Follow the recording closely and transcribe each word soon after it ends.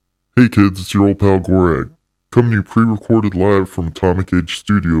Hey kids, it's your old pal Gorag, coming to you pre-recorded live from Atomic Age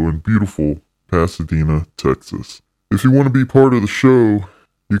Studio in beautiful Pasadena, Texas. If you want to be part of the show,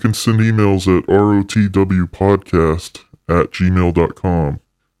 you can send emails at rotwpodcast@gmail.com.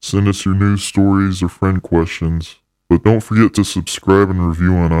 Send us your news stories or friend questions, but don't forget to subscribe and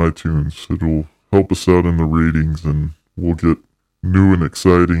review on iTunes. It'll help us out in the ratings and we'll get new and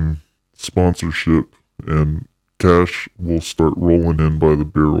exciting sponsorship and cash will start rolling in by the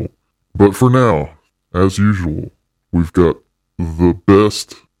barrel. But for now, as usual, we've got the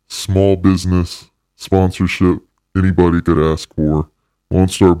best small business sponsorship anybody could ask for.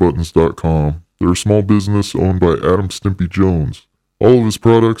 LoneStarButtons.com. They're a small business owned by Adam Stimpy Jones. All of his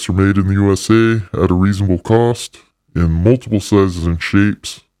products are made in the USA at a reasonable cost, in multiple sizes and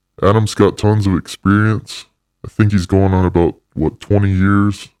shapes. Adam's got tons of experience. I think he's going on about, 20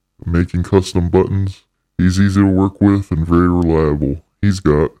 years making custom buttons. He's easy to work with and very reliable. He's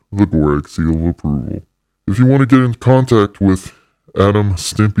got the Gorag seal of approval. If you want to get in contact with Adam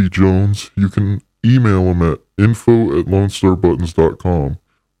Stimpy Jones, you can email him at info@LoneStarButtons.com,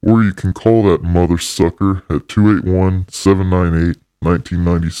 or you can call that mother sucker at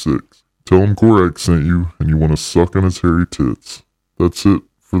 281-798-1996. Tell him Gorag sent you and you want to suck on his hairy tits. That's it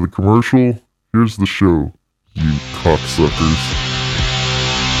for the commercial. Here's the show, you cocksuckers.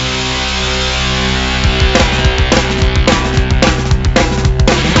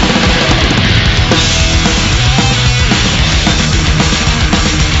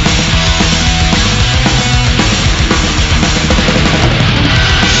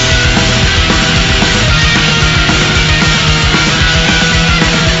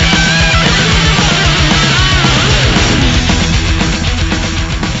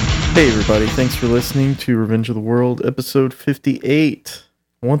 Hey everybody, thanks for listening to Revenge of the World, episode 58.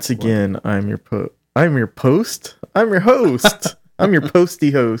 Once again, I'm your host. I'm your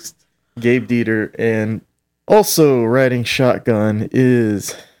posty host, Gabe Dieter, and also riding shotgun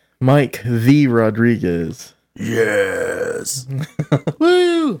is Mike the Rodriguez. Yes.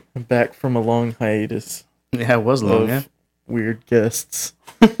 Woo! Back from a long hiatus. Yeah, it was long, yeah. Weird guests.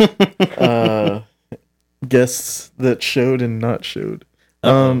 Guests that showed and not showed.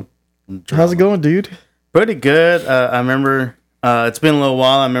 How's it going, dude? Pretty good. I remember, it's been a little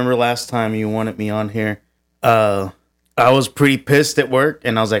while. I remember last time you wanted me on here. I was pretty pissed at work,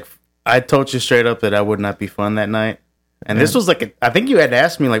 and I was like, I told you straight up that I would not be fun that night. And this was like, I think you had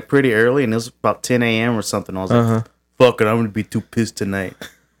asked me like pretty early, and it was about 10 a.m. or something. I was like, fuck it, I'm going to be too pissed tonight.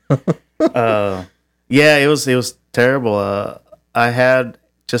 Yeah, it was terrible. I had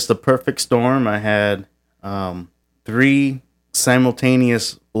just a perfect storm. I had 3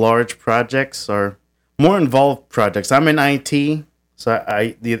 simultaneous large projects or more involved projects. I'm in IT, so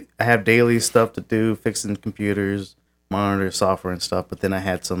I have daily stuff to do, fixing computers, monitor software and stuff, but then I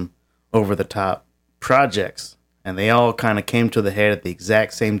had some over-the-top projects, and they all kind of came to the head at the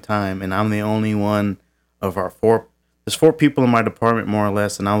exact same time, and I'm the only one of our 4. There's 4 people in my department, more or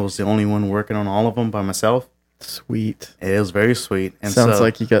less, and I was the only one working on all of them by myself. Sweet. It was very sweet. And sounds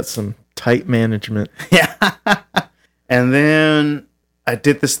like you got some tight management. Yeah. And then I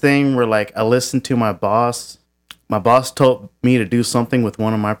did this thing where, like, I listened to my boss. My boss told me to do something with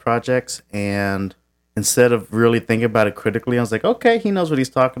one of my projects, and instead of really thinking about it critically, I was like, okay, he knows what he's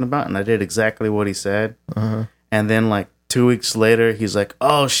talking about, and I did exactly what he said. And then, like, 2 weeks later, he's like,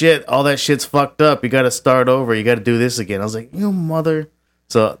 oh, shit, all that shit's fucked up. You got to start over. You got to do this again. I was like, you mother.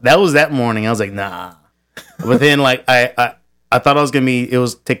 So that was that morning. I was like, nah. But then, like, I thought I was going to be, it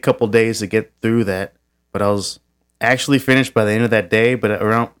was take a couple days to get through that, but I was actually finished by the end of that day. But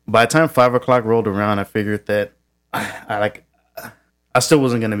by the time 5 o'clock rolled around, I figured that I still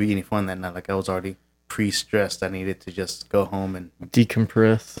wasn't going to be any fun that night. Like, I was already pre-stressed. I needed to just go home and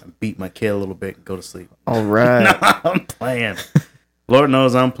decompress, beat my kid a little bit, and go to sleep. All right. No, I'm playing. Lord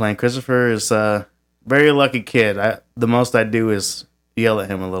knows I'm playing. Christopher is a very lucky kid. The most I do is yell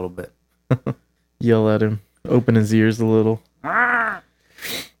at him a little bit. Yell at him. Open his ears a little.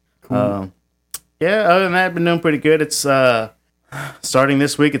 Cool. Yeah, other than that, I've been doing pretty good. It's starting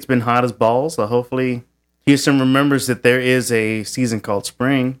this week. It's been hot as balls. So hopefully Houston remembers that there is a season called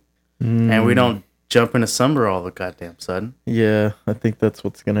spring, and we don't jump into summer all the goddamn sudden. Yeah, I think that's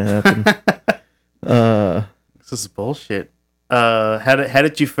what's going to happen. This is bullshit. How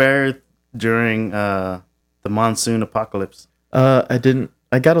did you fare during the monsoon apocalypse? I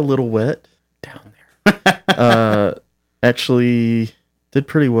got a little wet down there. Actually did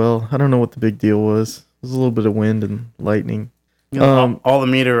pretty well. I don't know what the big deal was. There's a little bit of wind and lightning. You know, all the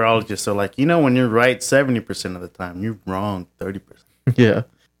meteorologists are like, when you're right 70% of the time, you're wrong 30%. Yeah.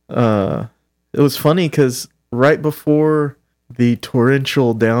 It was funny because right before the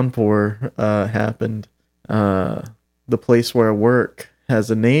torrential downpour happened, the place where I work has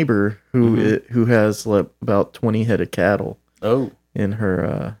a neighbor who has like about 20 head of cattle. Oh, in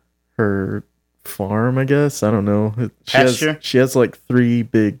her farm, I guess. I don't know. She has like 3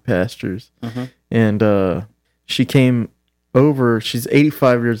 big pastures. And she came over. She's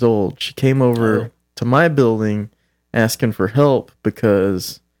 85 years old. She came over to my building asking for help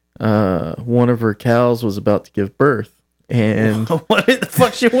because one of her cows was about to give birth. And what the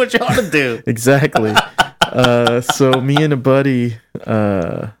fuck she want y'all to do? Exactly. So me and a buddy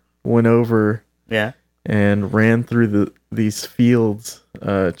went over and ran through these fields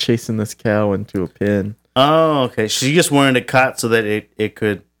chasing this cow into a pen. Oh, okay. She just wanted a cot so that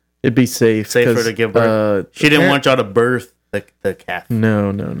it'd be safer to give birth. She didn't want y'all to birth the calf.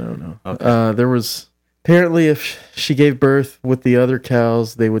 No. Okay. There was apparently if she gave birth with the other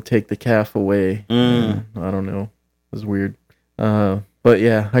cows, they would take the calf away. I don't know. It was weird. But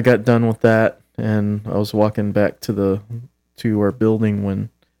yeah, I got done with that. And I was walking back to our building when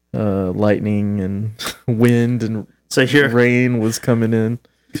lightning and wind and rain was coming in.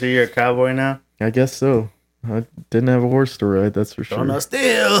 So you're a cowboy now? I guess so. I didn't have a horse to ride, that's for sure. On a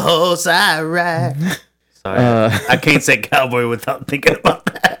still horse I ride. Sorry, I can't say cowboy without thinking about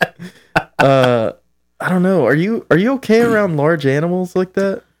that. I don't know. Are you okay around large animals like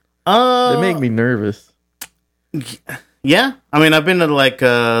that? They make me nervous. Yeah, I mean I've been to like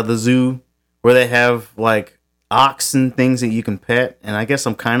the zoo where they have like ox and things that you can pet, and I guess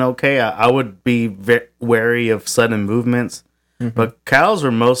I'm kind of okay. I would be wary of sudden movements, but cows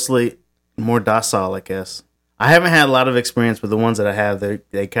are mostly more docile, I guess. I haven't had a lot of experience with the ones that I have.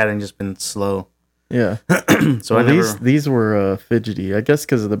 They kind of just been slow. Yeah. So these were fidgety, I guess,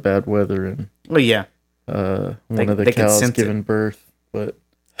 because of the bad weather and. Well, yeah. One of the cows giving birth, but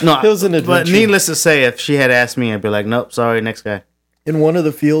no, it was an adventure. But needless to say, if she had asked me, I'd be like, nope, sorry, next guy. In one of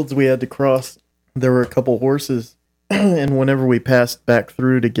the fields we had to cross, there were a couple horses, and whenever we passed back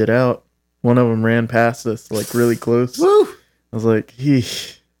through to get out, one of them ran past us, like, really close. Woo! I was like,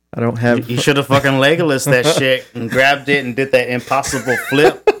 I don't have... You should have fucking Legolas that shit and grabbed it and did that impossible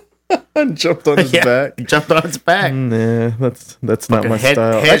flip. And jumped on his back. Jumped on his back. Nah, that's not my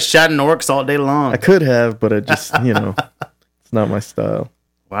style. Headshotting orcs all day long. I could have, but I just, it's not my style.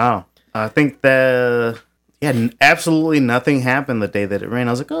 Wow. I think that... Yeah, absolutely nothing happened the day that it rained.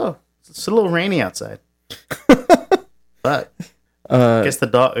 I was like, oh, it's a little rainy outside. But I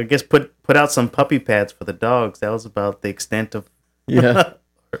guess put out some puppy pads for the dogs. That was about the extent of preparedness.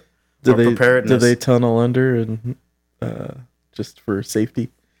 Did they tunnel under and just for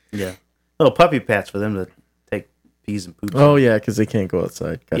safety? Yeah. Little puppy pads for them to take pees and poops. Oh, yeah, because they can't go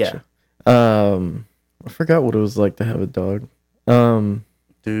outside. Gotcha. Yeah. I forgot what it was like to have a dog.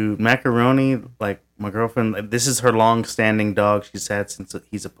 Dude, Macaroni, like my girlfriend, this is her long-standing dog she's had since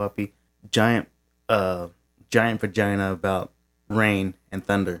he's a puppy. Giant vagina about rain and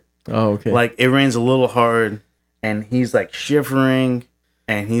thunder. Oh, okay. Like it rains a little hard, and he's like shivering,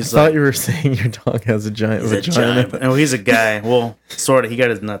 and he's. I thought you were saying your dog has a giant vagina. No, he's a guy. Well, sort of. He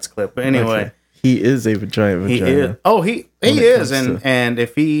got his nuts clipped, but anyway, okay. He is a giant vagina. He is. Oh, he is, and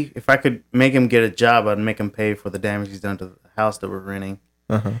if I could make him get a job, I'd make him pay for the damage he's done to the house that we're renting.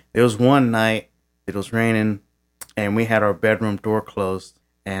 It was one night, it was raining, and we had our bedroom door closed,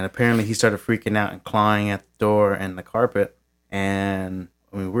 and apparently he started freaking out and clawing at the door and the carpet, and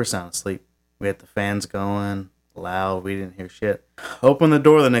I mean, we were sound asleep. We had the fans going loud, we didn't hear shit. Opened the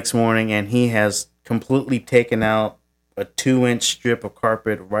door the next morning, and he has completely taken out a 2-inch strip of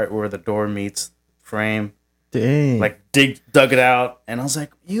carpet right where the door meets frame. Dang. Like dug it out, and I was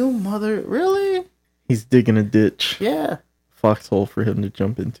like, you mother, really? He's digging a ditch. Yeah. Foxhole for him to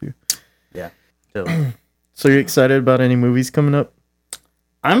jump into. Yeah. So you're excited about any movies coming up?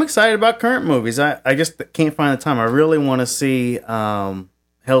 I'm excited about current movies. I just can't find the time. I really want to see Hell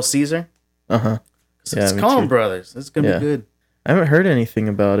Caesar. Yeah, it's Coen Brothers. It's gonna be good. I haven't heard anything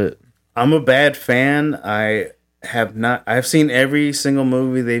about it. I'm a bad fan. I've seen every single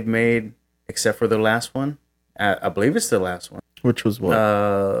movie they've made except for the last one. I believe it's the last one. Which was what?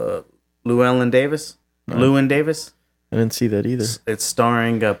 Llewyn Davis. No. Llewyn Davis. I didn't see that either. It's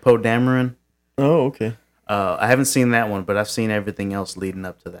starring Poe Dameron. Oh, okay. I haven't seen that one, but I've seen everything else leading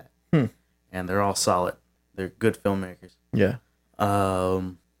up to that. And they're all solid. They're good filmmakers. Yeah. I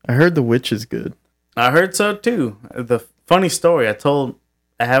heard The Witch is good. I heard so too. The funny story, I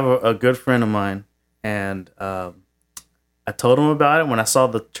have a good friend of mine, and I told him about it when I saw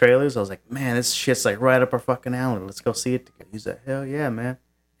the trailers. I was like, man, this shit's like right up our fucking alley. Let's go see it together. He's like, hell yeah, man.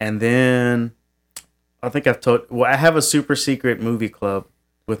 And then I think I have a super secret movie club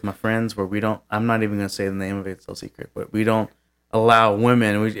with my friends where I'm not even going to say the name of it, it's so secret, but we don't allow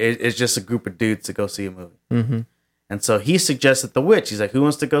women. It's just a group of dudes to go see a movie. Mm-hmm. And so he suggested The Witch. He's like, who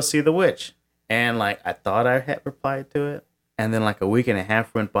wants to go see The Witch? And like, I thought I had replied to it. And then like a week and a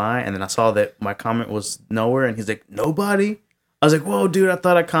half went by. And then I saw that my comment was nowhere. And he's like, nobody? I was like, whoa, dude, I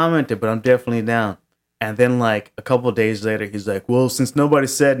thought I commented, but I'm definitely down. And then like a couple of days later, he's like, well, since nobody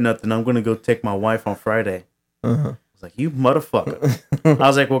said nothing, I'm going to go take my wife on Friday. Uh-huh. I was like, you motherfucker. I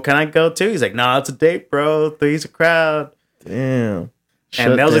was like, well, can I go too? He's like, nah, it's a date, bro. Three's a crowd. Damn.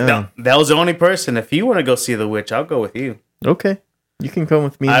 And that was like that was the only person. If you want to go see The Witch, I'll go with you. Okay, you can come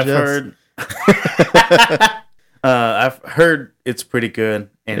with me. I've heard. I've heard it's pretty good,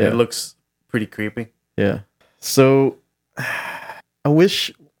 and it looks pretty creepy. Yeah. So, I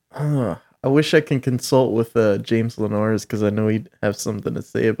wish I can consult with James Linares because I know he'd have something to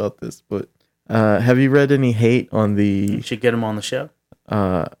say about this. But have you read any hate on the? You should get him on the show.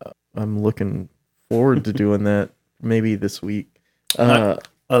 I'm looking forward to doing that maybe this week.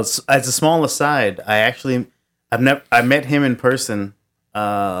 As a small aside, I met him in person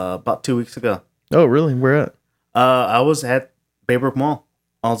about 2 weeks ago. Oh, really? Where at? I was at Baybrook Mall.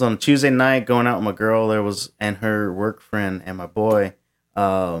 I was on a Tuesday night going out with my girl. And her work friend and my boy.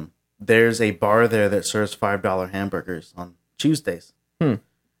 There's a bar there that serves $5 hamburgers on Tuesdays. It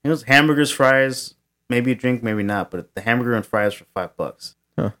was hamburgers, fries, maybe a drink, maybe not, but the hamburger and fries for $5.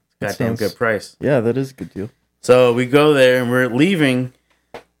 Huh. Goddamn good price. Yeah, that is a good deal. So we go there and we're leaving,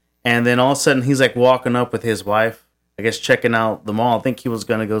 and then all of a sudden he's like walking up with his wife, I guess checking out the mall. I think he was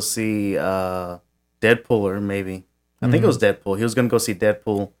gonna go see Deadpool, or maybe I think it was Deadpool. He was gonna go see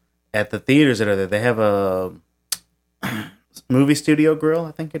Deadpool at the theaters that are there. They have a movie studio grill,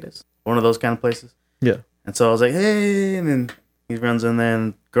 I think it is, one of those kind of places. Yeah. And so I was like, hey, and then he runs in there,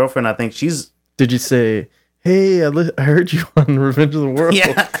 and girlfriend, I think she's. Did you say, hey, I heard you on Revenge of the World?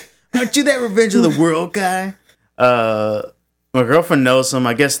 Yeah, aren't you that Revenge of the World guy? My girlfriend knows him.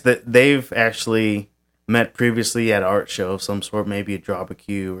 I guess that they've actually met previously at an art show of some sort, maybe a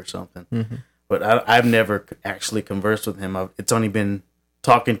Drawbacue or something. Mm-hmm. But I've never actually conversed with him. It's only been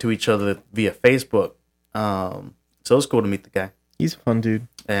talking to each other via Facebook. So it's cool to meet the guy. He's a fun dude.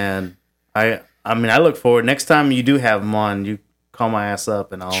 And I look forward. Next time you do have him on, you call my ass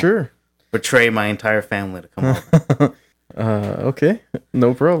up and I'll betray my entire family to come over. Okay,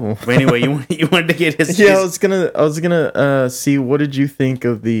 no problem. But anyway, you wanted to get his. Yeah, I was gonna see, what did you think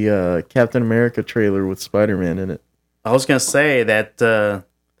of the Captain America trailer with Spider-Man in it? I was gonna say that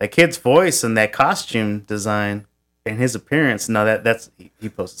that kid's voice and that costume design and his appearance. No, that's he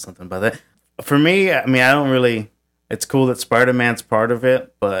posted something about that. For me, I mean, I don't really. It's cool that Spider-Man's part of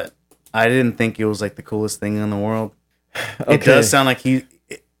it, but I didn't think it was like the coolest thing in the world. Okay. It does sound like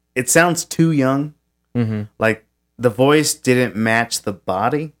it sounds too young. Mm-hmm. Like. The voice didn't match the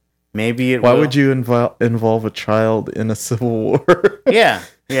body. Maybe it. Why would you involve a child in a civil war? Yeah.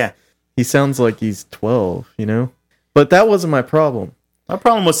 He sounds like he's 12, you know. But that wasn't my problem. My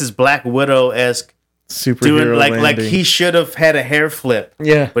problem was his Black Widow-esque superhero doing like he should have had a hair flip.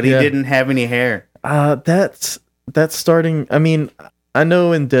 Yeah, but he didn't have any hair. That's starting. I mean, I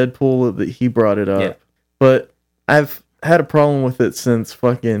know in Deadpool that he brought it up, but I've had a problem with it since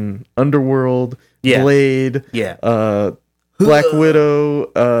fucking Underworld. Blade, Black Widow,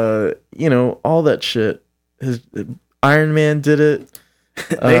 all that shit. Iron Man did it.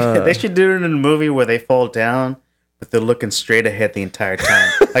 They should do it in a movie where they fall down, but they're looking straight ahead the entire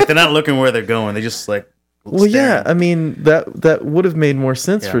time. Like they're not looking where they're going. They just like. Well, yeah. I mean that would have made more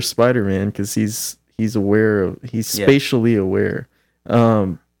sense for Spider-Man because he's spatially aware.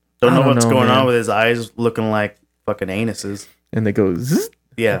 Don't know what's going on with his eyes looking like fucking anuses. And they go. Zzz.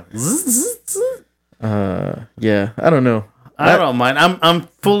 Yeah. Yeah, I don't know. I don't mind. I'm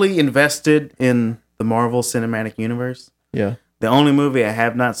fully invested in the Marvel Cinematic Universe. Yeah. The only movie I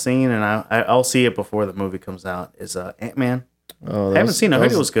have not seen, and I'll see it before the movie comes out, is Ant-Man. I haven't seen it. I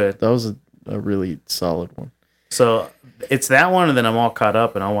heard it was good. That was a really solid one. So it's that one, and then I'm all caught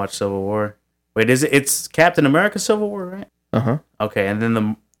up, and I'll watch Civil War. Wait, it's Captain America Civil War, right? Uh-huh. Okay, and then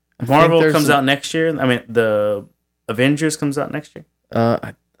the Marvel comes out next year. I mean, the Avengers comes out next year.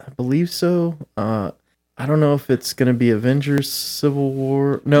 I believe so. I don't know if it's going to be Avengers Civil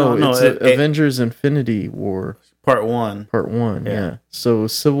War. No, it's Avengers Infinity War. Part 1. Part 1, yeah. So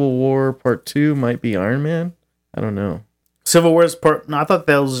Civil War Part 2 might be Iron Man? I don't know. Civil War's part... No, I thought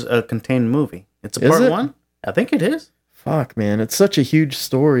that was a contained movie. It's a part 1? I think it is. Fuck, man. It's such a huge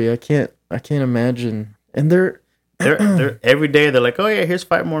story. I can't imagine. And they're every day they're like, oh yeah, here's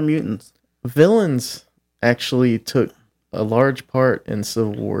 5 more mutants. Villains actually took a large part in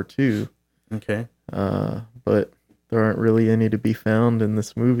Civil War too. Okay. But there aren't really any to be found in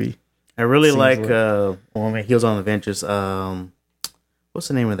this movie. I really like he was on Avengers. what's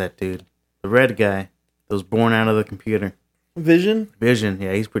the name of that dude? The red guy that was born out of the computer. Vision.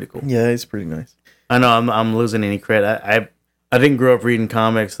 Yeah, he's pretty cool. Yeah, he's pretty nice. I know I'm losing any credit. I didn't grow up reading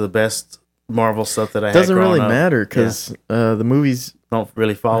comics. The best Marvel stuff that I had Doesn't growing really up, matter because the movies don't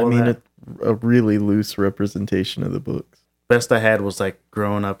really follow. a really loose representation of the books. Best I had was like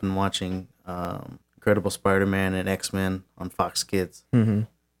growing up and watching Incredible Spider-Man and X-Men on Fox Kids. Mm-hmm.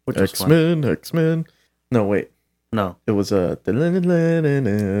 X-Men. No, wait. No. It was Yeah.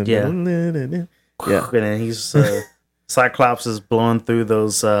 Yeah. And then he's Cyclops is blowing through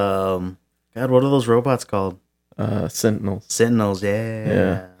those God, what are those robots called? Sentinels. Sentinels,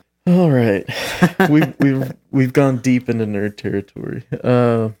 yeah. All right. we've gone deep into nerd territory.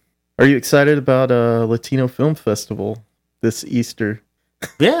 Are you excited about Latino Film Festival this Easter?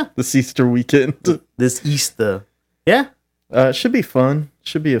 Yeah. This Easter weekend. This Easter. Yeah. It should be fun.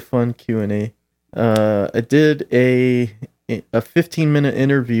 Should be a fun Q&A. I did a 15-minute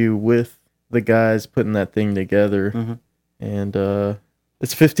interview with the guys putting that thing together, and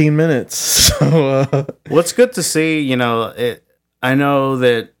it's 15 minutes. So, well, it's good to see. I know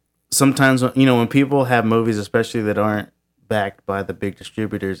that sometimes when people have movies, especially that aren't backed by the big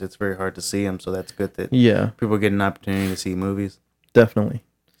distributors, it's very hard to see them. So that's good that people get an opportunity to see movies. Definitely.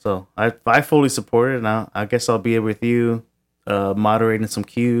 So I fully support it. And I guess I'll be with you, moderating some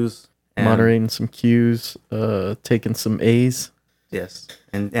cues. Taking some A's. Yes,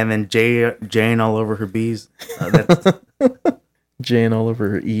 and then Jane all over her B's. Jane all over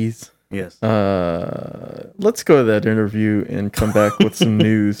her E's. Yes. Let's go to that interview and come back with some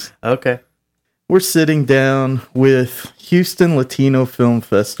news. Okay. We're sitting down with Houston Latino Film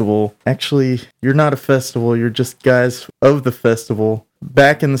Festival. Actually, you're not a festival. You're just guys of the festival.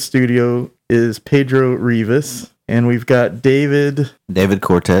 Back in the studio is Pedro Rivas. And we've got David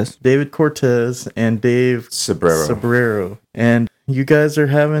Cortez, and Dave Sobrero. And you guys are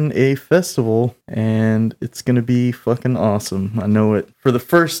having a festival, and it's going to be fucking awesome. I know it. For the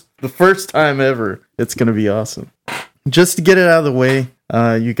first time ever, it's going to be awesome. Just to get it out of the way,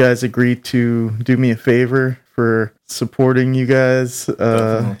 you guys agreed to do me a favor for supporting you guys,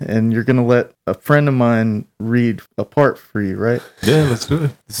 and you're going to let a friend of mine read a part for you, right? Yeah, let's do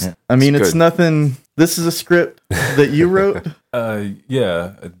it. I mean, it's nothing... This is a script that you wrote?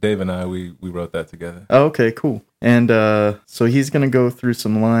 Yeah, Dave and I, we wrote that together. Oh, okay, cool. And so he's going to go through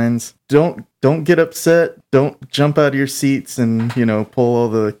some lines. Don't get upset. Don't jump out of your seats and, pull all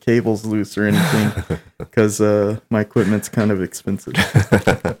the cables loose or anything, because my equipment's kind of expensive.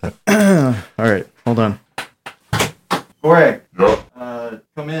 All right, hold on. Gorag. Yep.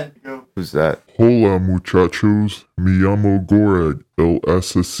 Come in. Go. Who's that? Hola, muchachos. Me llamo Gorag, el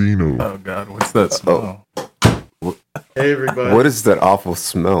asesino. Oh, God, what's that smell? Hey, everybody. What is that awful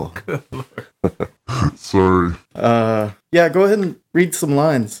smell? Sorry. Yeah, go ahead and read some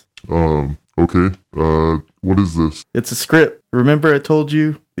lines. Okay. What is this? It's a script. Remember I told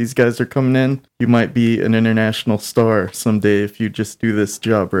you these guys are coming in? You might be an international star someday if you just do this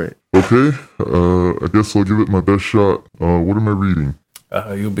job right. Okay. I guess I'll give it my best shot. What am I reading?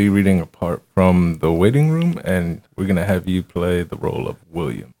 You'll be reading a part from The Waiting Room, and we're going to have you play the role of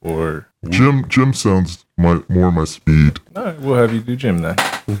William, or... Jim sounds more my speed. All right, we'll have you do Jim then.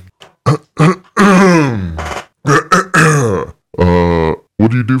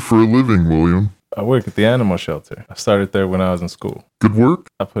 What do you do for a living, William? I work at the animal shelter. I started there when I was in school. Good work?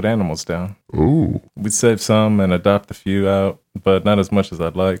 I put animals down. Oh. We'd save some and adopt a few out, but not as much as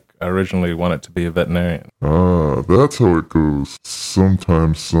I'd like. I originally wanted to be a veterinarian. Ah, that's how it goes.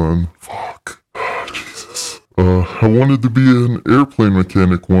 Sometimes, son. Fuck. Jesus. I wanted to be an airplane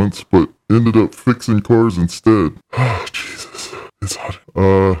mechanic once, but ended up fixing cars instead. Jesus. It's hot.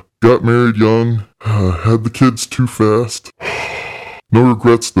 Got married young. Had the kids too fast. No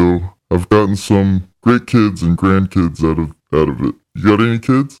regrets, though. I've gotten some great kids and grandkids out of it. You got any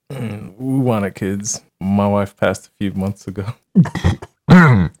kids? We wanted kids. My wife passed a few months ago.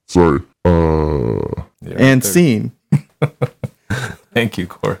 Sorry. Yeah, and scene. Thank you,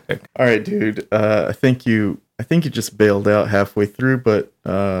 Gorag. All right, dude. I think you just bailed out halfway through, but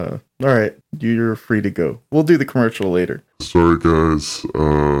all right, you're free to go. We'll do the commercial later. Sorry, guys.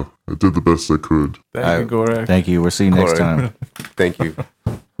 I did the best I could. Thank you, Gorag. Thank you. We'll see you next time. Thank you.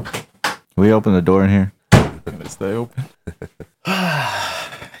 Can we open the door in here? Can it stay open?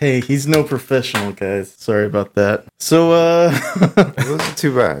 Hey, he's no professional, guys. Sorry about that. So, It wasn't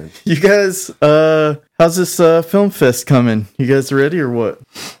too bad. you guys, how's this film fest coming? You guys ready or what?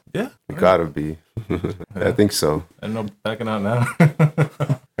 Yeah. You gotta be. I think so. And no backing out now.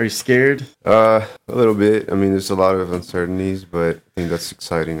 Are you scared? A little bit. I mean, there's a lot of uncertainties, but I think that's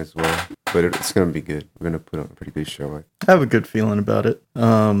exciting as well. But it's gonna be good. We're gonna put on a pretty good show. I have a good feeling about it.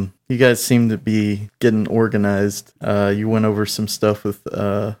 You guys seem to be getting organized. You went over some stuff with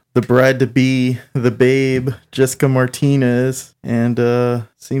the bride to be, the babe, Jessica Martinez, and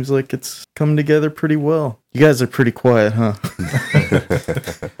seems like it's come together pretty well. You guys are pretty quiet, huh?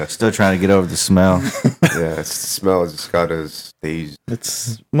 Still trying to get over the smell. Yeah, the smell just got us dazed.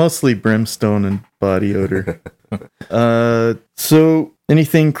 It's mostly brimstone and body odor. So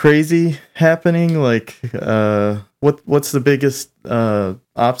anything crazy happening? Like, what's the biggest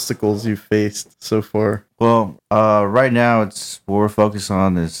obstacles you've faced so far? Well, right now it's what we're focused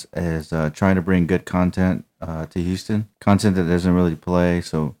on is trying to bring good content to Houston, content that doesn't really play.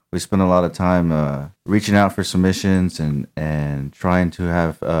 So we spend a lot of time reaching out for submissions and trying to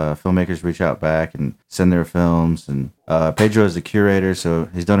have filmmakers reach out back and send their films. And Pedro is the curator, so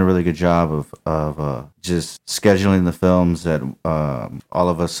he's done a really good job of just scheduling the films that all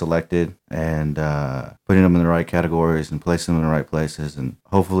of us selected and putting them in the right categories and placing them in the right places. And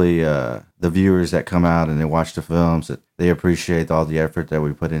hopefully the viewers that come out and they watch the films, that they appreciate all the effort that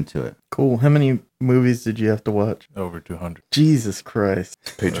we put into it. Cool. How many movies did you have to watch? Over 200. Jesus Christ.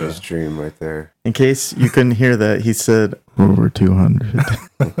 Pedro's dream right there. In case you couldn't hear that, he said over 200.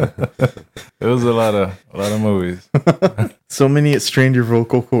 It was a lot of movies. So many stranger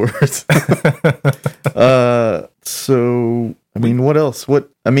vocal cords. So I mean, what else?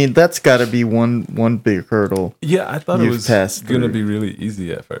 That's got to be one big hurdle. Yeah, I thought it You've was passed gonna through. be really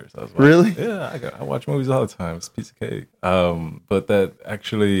easy at first. I was like, Really? Yeah, I watch movies all the time. It's a piece of cake. But that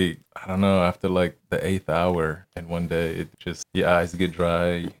actually, I don't know. After like the 8th hour, and one day it just your eyes get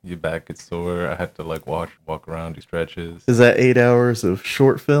dry, your back gets sore. I had to like walk around, do stretches. Is that 8 hours of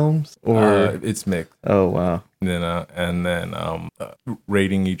short films or? It's mixed. Oh wow. And then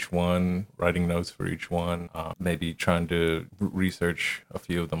rating each one, writing notes for each one, maybe trying to research a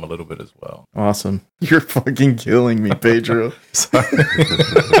few of them a little bit as well. Awesome. You're fucking killing me, Pedro. Sorry.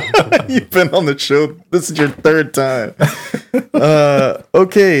 You've been on the show. This is your 3rd time.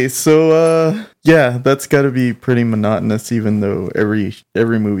 Okay, so yeah, that's got to be pretty monotonous, even though every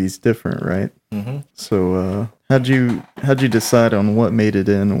movie's different, right? Mm-hmm. So how'd you decide on what made it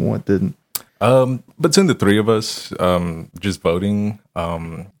in and what didn't? Between the three of us, just voting,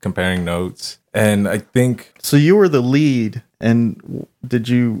 comparing notes, and I think So you were the lead, and did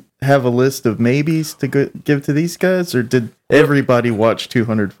you have a list of maybes to give to these guys, or did everybody watch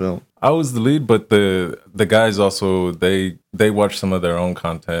 200 films? I was the lead, but the guys also they watched some of their own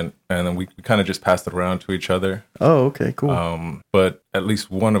content, and then we kind of just passed it around to each other. Oh, okay, cool. But at least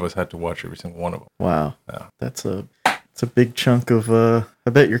one of us had to watch every single one of them. Wow, Yeah. that's a big chunk of. I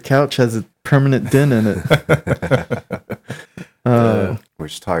bet your couch has a permanent dent in it.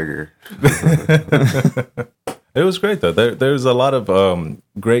 Where's Tiger? It was great though. There's a lot of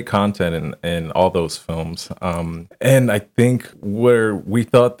great content in all those films, and I think where we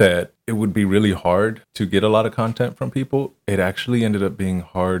thought that it would be really hard to get a lot of content from people, it actually ended up being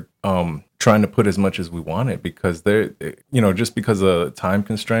hard trying to put as much as we wanted, because just because of time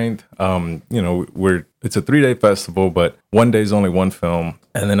constraint, it's a 3-day festival, but one day is only one film,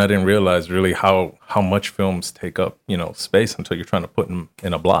 and then I didn't realize really how much films take up space until you're trying to put them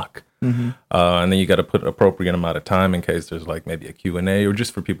in a block. Mm-hmm. And then you got to put an appropriate amount of time in case there's like maybe a Q&A or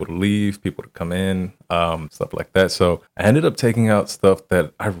just for people to leave, people to come in, stuff like that. So I ended up taking out stuff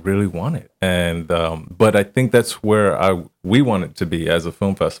that I really wanted. And but I think that's where we want it to be as a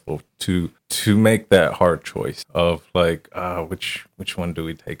film festival, to make that hard choice of like which one do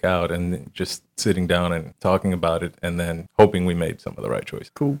we take out, and just sitting down and talking about it, and then hoping we made some of the right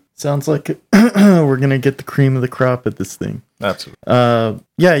choice. Cool. Sounds like we're gonna get the cream of the crop at this thing. Absolutely.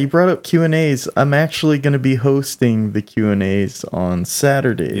 Yeah, you brought up Q&As. I'm actually going to be hosting the Q&As on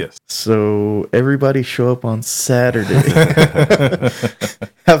Saturday. Yes. So everybody show up on Saturday.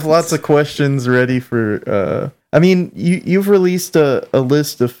 Have lots of questions ready for... you've released a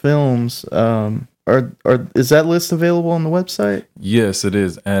list of films. Is that list available on the website? Yes, it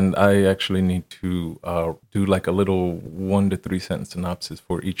is. And I actually need to do like a little 1 to 3 sentence synopsis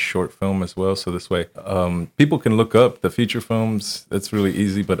for each short film as well. So this way, people can look up the feature films. That's really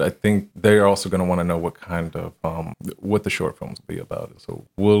easy. But I think they're also going to want to know what kind of, what the short films will be about. So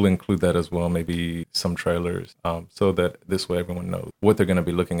we'll include that as well. Maybe some trailers, so that this way everyone knows what they're going to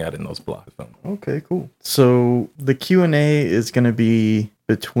be looking at in those block films. Okay, cool. So the Q&A is going to be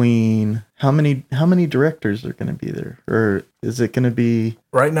between how many directors are going to be there, or is it going to be?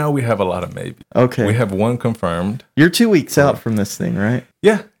 Right now, we have a lot of maybe. Okay, we have one confirmed. You're 2 weeks out from this thing, right?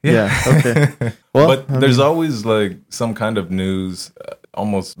 Yeah. Okay. Well, but there's always like some kind of news.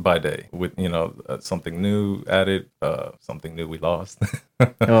 Almost by day with something new added, something new we lost.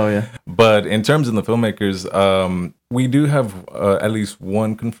 Oh yeah. But in terms of the filmmakers, we do have at least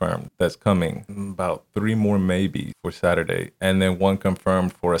one confirmed that's coming. About 3 more maybe for Saturday, and then one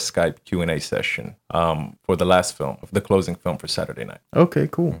confirmed for a Skype Q&A session for the last film, the closing film for Saturday night. Okay,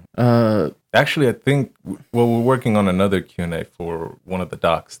 cool. Actually, I think we're working on another Q&A for one of the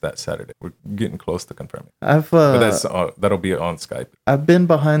docs that Saturday. We're getting close to confirming. But that'll be on Skype. I've been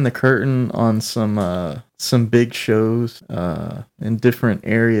behind the curtain on some big shows in different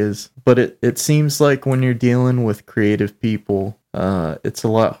areas, but it seems like when you're dealing with creative people, it's a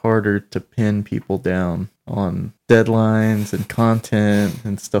lot harder to pin people down on deadlines and content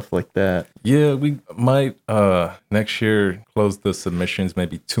and stuff like that. Yeah, we might next year close the submissions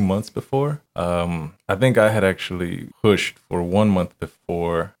maybe 2 months before. I think I had actually pushed for 1 month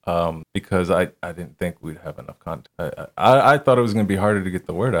before because I didn't think we'd have enough content. I thought it was going to be harder to get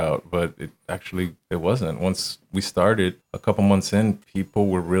the word out, but it wasn't. Once we started a couple months in, people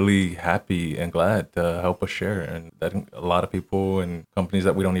were really happy and glad to help us share, and that a lot of people and companies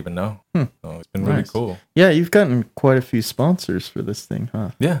that we don't even know. So it's been really cool. Yeah, you've gotten quite a few sponsors for this thing,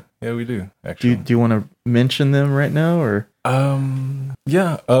 huh? Yeah, we do. Actually, do you want to mention them right now, or?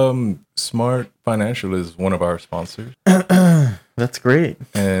 Smart Financial is one of our sponsors. That's great.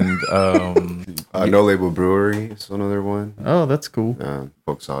 And No Label Brewery is another one. Oh, that's cool.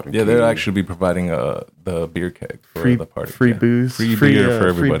 Folks out in they'll actually be providing the beer keg for the party. Free booze. Free beer for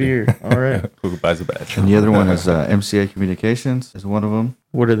everybody. Free beer. All right. Who buys a badge. And the other one is MCA Communications is one of them.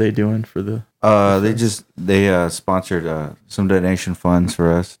 What are they doing for the? They sponsored some donation funds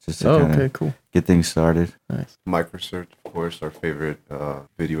for us just to cool. Get things started. Nice. Microsearch, of course, our favorite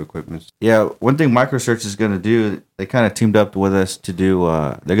video equipment. Yeah, one thing Microsearch is going to do, they kind of teamed up with us to do.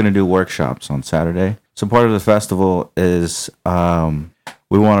 They're going to do workshops on Saturday. So part of the festival is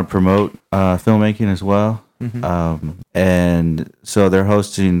we want to promote filmmaking as well. Mm-hmm. And so they're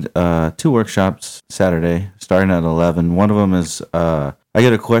hosting 2 workshops Saturday, starting at 11. One of them is I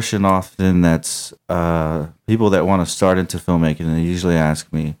get a question often that's people that want to start into filmmaking, and they usually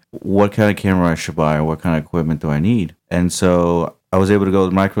ask me what kind of camera I should buy or what kind of equipment do I need. And so I was able to go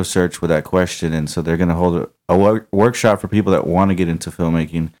to Microsearch with that question, and so they're going to hold a workshop for people that want to get into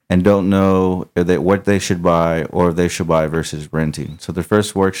filmmaking and don't know what they should buy or if they should buy versus renting. So the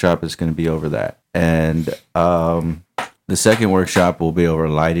first workshop is going to be over that. And the second workshop will be over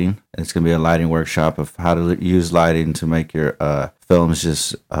lighting. It's going to be a lighting workshop of how to use lighting to make your films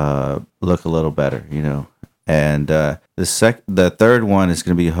just look a little better, And the third one is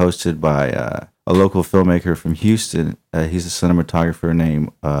going to be hosted by a local filmmaker from Houston. He's a cinematographer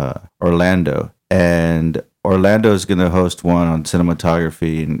named Orlando. And Orlando is going to host one on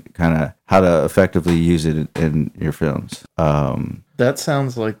cinematography and kind of how to effectively use it in your films. That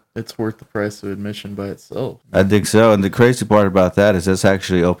sounds like it's worth the price of admission by itself. I think so. And the crazy part about that is that's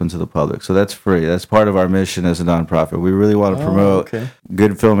actually open to the public. So that's free. That's part of our mission as a nonprofit. We really want to promote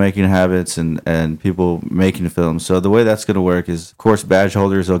good filmmaking habits and people making films. So the way that's going to work is, of course, badge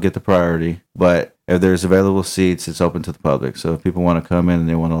holders will get the priority. But if there's available seats, it's open to the public. So if people want to come in and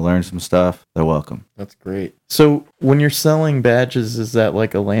they want to learn some stuff, they're welcome. That's great. So when you're selling badges, is that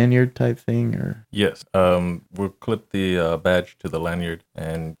like a lanyard type thing, or? Yes. We'll clip the badge to the lanyard,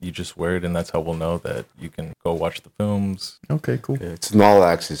 and you just wear it, and that's how we'll know that you can go watch the films. Okay, cool. Yeah, it's an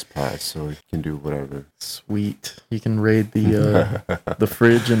all-access pass, so you can do whatever. Sweet. You can raid the the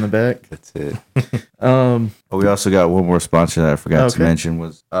fridge in the back. That's it. We also got one more sponsor that I forgot to mention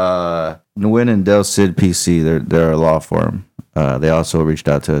was Nguyen and Del Cid PC. They're a law firm. They also reached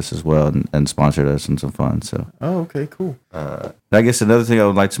out to us as well and sponsored us in some fun. So. Oh, okay, cool. I guess another thing I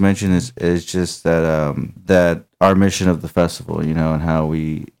would like to mention is just that that our mission of the festival, and how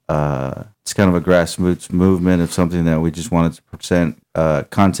we it's kind of a grassroots movement of something that we just wanted to present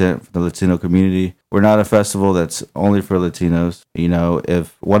content for the Latino community. We're not a festival that's only for Latinos.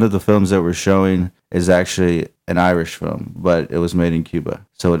 If one of the films that we're showing is actually an Irish film, but it was made in Cuba,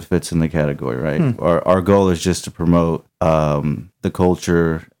 so it fits in the category, right? Our goal is just to promote the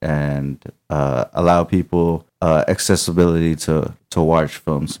culture and allow people accessibility to watch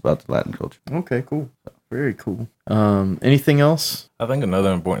films about the Latin culture. Okay, cool. Very cool. Anything else? I think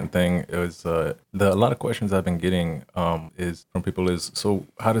another important thing is a lot of questions I've been getting is from people is, so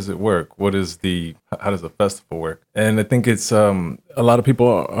how does it work? How does the festival work? And I think it's a lot of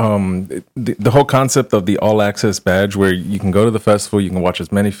people the whole concept of the all access badge, where you can go to the festival, you can watch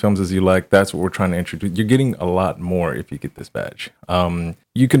as many films as you like. That's what we're trying to introduce. You're getting a lot more if you get this badge.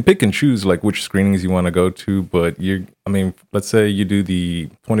 You can pick and choose like which screenings you want to go to, but let's say you do the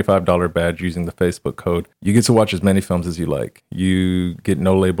 $25 badge using the Facebook code. You get to watch as many films as you like. You get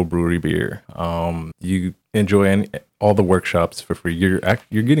no label brewery beer. You enjoy all the workshops for free.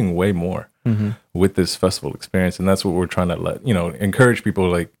 You're getting way more with this festival experience, and that's what we're trying to encourage people.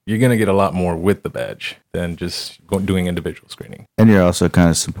 Like, you're gonna get a lot more with the badge than just doing individual screening. And you're also kind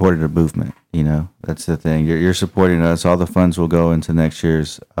of supporting the movement. That's the thing. You're supporting us. All the funds will go into next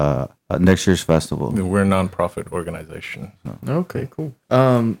year's festival. We're a nonprofit organization. Okay, cool.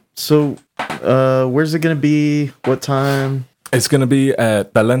 So where's it gonna be? What time? It's going to be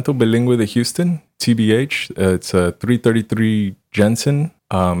at Talento Bilingüe de Houston, TBH. It's 333 Jensen.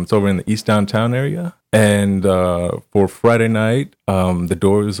 It's over in the East Downtown area. And for Friday night, the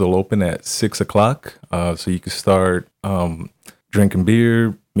doors will open at 6 o'clock. So you can start drinking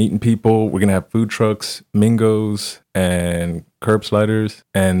beer, meeting people. We're going to have food trucks, mingos, and curb sliders.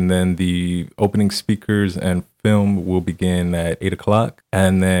 And then the opening speakers and film will begin at 8 o'clock.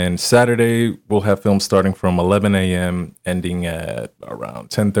 And then Saturday, we'll have film starting from 11 a.m., ending at around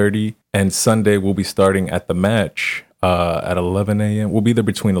 10:30. And Sunday, we'll be starting at the match at 11 a.m. We'll be there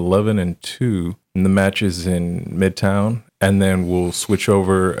between 11 and 2. And the match is in Midtown. And then we'll switch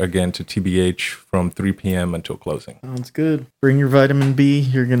over again to TBH from 3 p.m. until closing. Sounds good. Bring your vitamin B.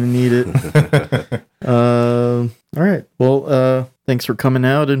 You're going to need it. All right. Well, thanks for coming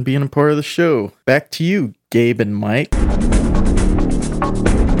out and being a part of the show. Back to you, Gabe and Mike.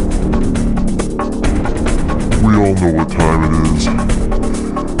 We all know what time it is.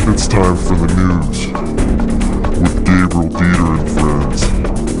 It's time for the news with Gabriel Dieter and friends.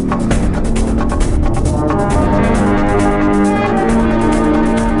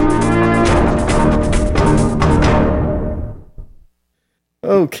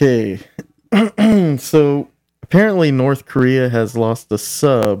 Okay. So apparently North Korea has lost a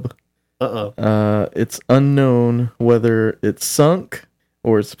sub. It's unknown whether it's sunk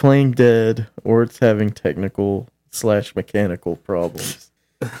or it's playing dead or it's having technical/mechanical problems.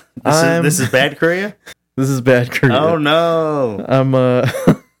 This is bad Korea? This is bad Korea. Oh no. I'm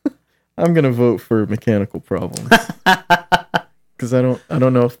gonna vote for mechanical problems. Because I don't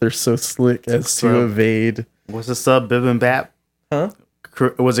know if they're so slick as to evade. Was the sub bibimbap? Huh?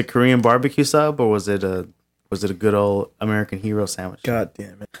 Was it Korean barbecue sub, or was it a good old American hero sandwich? God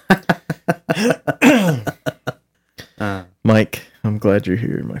damn it. Mike, I'm glad you're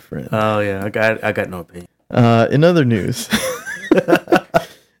here, my friend. Oh yeah, I got no opinion. In other news,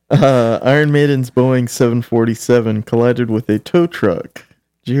 Iron Maiden's Boeing 747 collided with a tow truck.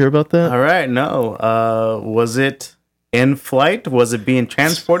 Did you hear about that? All right, no. Was it in flight? Was it being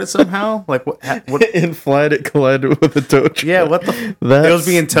transported somehow? Like what? In flight, it collided with a tow truck. Yeah, what the? It was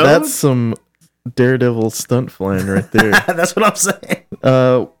being towed. That's some Daredevil stunt flying right there. That's what I'm saying.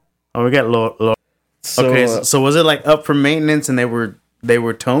 We got low. So, okay, so was it like up for maintenance and they were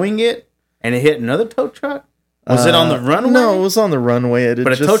towing it and it hit another tow truck? Was it on the runway? No, it was on the runway.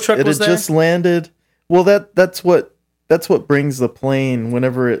 But a tow truck was there? just landed. Well, that's what brings the plane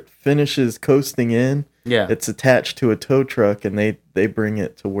whenever it finishes coasting in. Yeah, it's attached to a tow truck, and they bring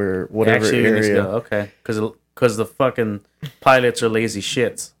it to where whatever area. Okay, because the fucking pilots are lazy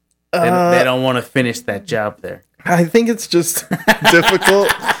shits. They don't want to finish that job there. I think it's just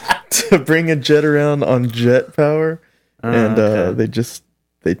difficult to bring a jet around on jet power, and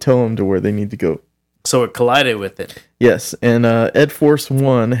they tow them to where they need to go. So it collided with it. Yes, and Ed Force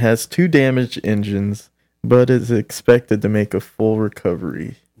 1 has 2 damaged engines, but is expected to make a full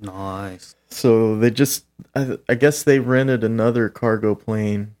recovery. Nice. So they just, I guess they rented another cargo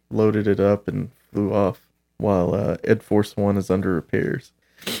plane, loaded it up, and flew off while Ed Force 1 is under repairs.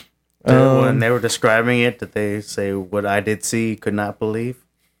 When they were describing it, did they say what I did see, could not believe?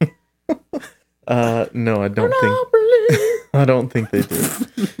 No, I don't think they did.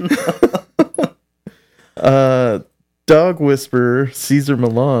 Dog whisperer Caesar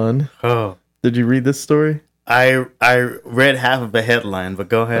Milan. Oh, did you read this story? I read half of the headline, but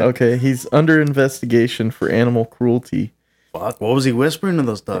go ahead. Okay, he's under investigation for animal cruelty. Fuck, what was he whispering to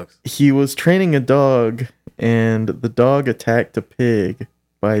those dogs? He was training a dog, and the dog attacked a pig,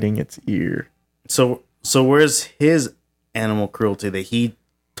 biting its ear. So where's his animal cruelty? That he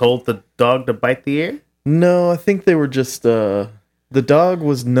told the dog to bite the ear? No, I think they were just the dog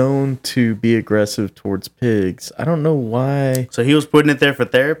was known to be aggressive towards pigs. I don't know why. So he was putting it there for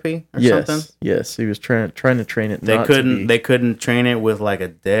therapy or something? Yes, he was trying to train it. They couldn't train it with like a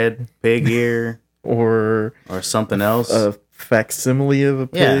dead pig ear or something else. A facsimile of a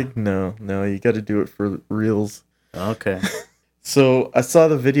pig. Yeah. No, you got to do it for reals. Okay. So I saw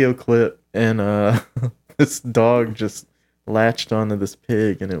the video clip, and this dog just latched onto this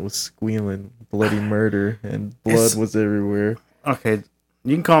pig, and it was squealing bloody murder, and blood was everywhere. Okay,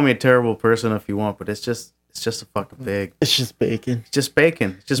 you can call me a terrible person if you want, but it's just a fucking pig. It's just bacon. It's just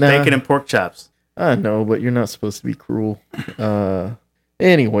bacon. It's just bacon and pork chops. I know, but you're not supposed to be cruel.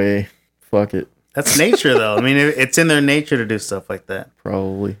 Anyway, fuck it. That's nature, though. I mean, it's in their nature to do stuff like that.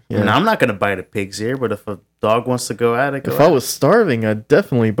 Probably. Yeah. I mean, I'm not gonna bite a pig's ear, but if a dog wants to go at it, if I was starving, I'd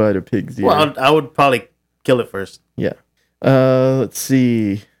definitely bite a pig's ear. Well, I would probably kill it first. Yeah. Let's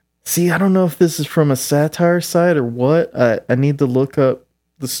see. See, I don't know if this is from a satire site or what. I need to look up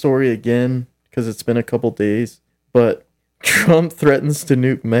the story again because it's been a couple days. But Trump threatens to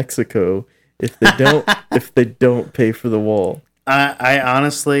nuke Mexico if they don't pay for the wall. I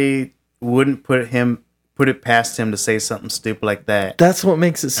honestly wouldn't put it past him to say something stupid like that. That's what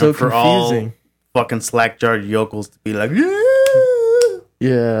makes it so for confusing. All fucking slack-jawed yokels to be like,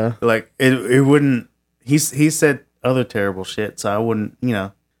 yeah, like it wouldn't. He said other terrible shit, so I wouldn't,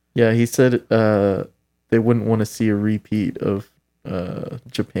 Yeah, he said they wouldn't want to see a repeat of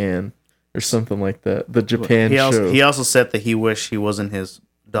Japan or something like that. The Japan show. He also said that he wished he wasn't his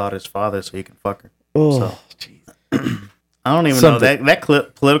daughter's father so he can fuck her. Oh, jeez. I don't even know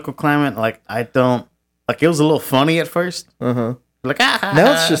that political climate. Like, I don't like. It was a little funny at first. Uh-huh. Like,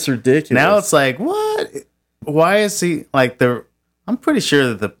 now it's just ridiculous. Now it's like, what? Why is he like I'm pretty sure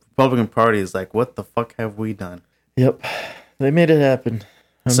that the Republican Party is like, what the fuck have we done? Yep, they made it happen.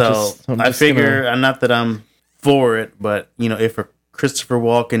 I figure, not that I'm for it, but if a Christopher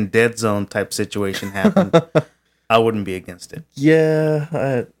Walken Dead Zone type situation happened, I wouldn't be against it.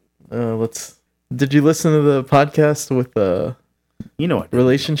 Yeah, Did you listen to the podcast with what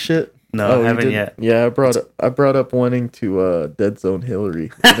relationship? No, I haven't yet. Yeah, I brought up wanting to Dead Zone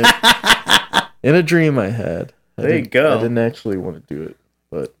Hillary in a dream I had. There you go. I didn't actually want to do it,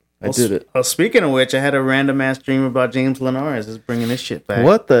 but I did it. Well, speaking of which, I had a random ass dream about James Linares. Is bringing this shit back.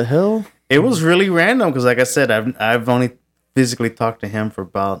 What the hell? It was really random because, like I said, I've only physically talked to him for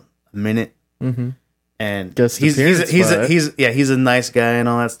about a minute, and he's a nice guy and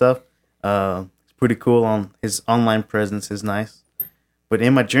all that stuff. It's pretty cool. On his online presence is nice, but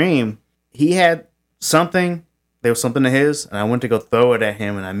in my dream, he had something. There was something of his, and I went to go throw it at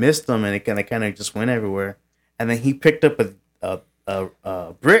him, and I missed him, and it kind of just went everywhere. And then he picked up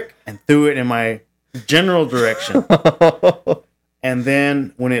a brick and threw it in my general direction. And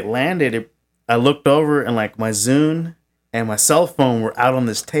then when it landed, I looked over and like my Zune and my cell phone were out on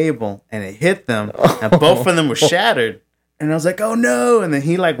this table, and it hit them, and both of them were shattered. And I was like, "Oh no!" And then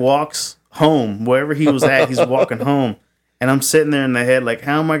he like walks home wherever he was at. He's walking home, and I'm sitting there in the head like,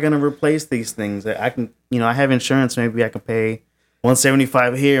 "How am I going to replace these things? I can, I have insurance. Maybe I can pay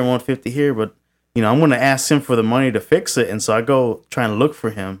 $175 here and $150 here, but." I'm going to ask him for the money to fix it. And so I go try and look for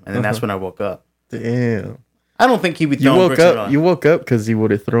him. And then that's when I woke up. Damn. I don't think he'd be throwing bricks around. You woke up because he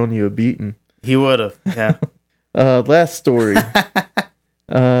would have thrown you a beating. He would have, yeah. Last story.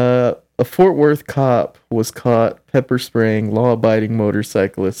 A Fort Worth cop was caught pepper spraying law-abiding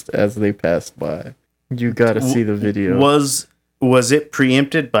motorcyclists as they passed by. You got to see the video. Was it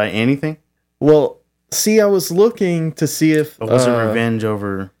preempted by anything? Well, see, I was looking to see if... Or was it revenge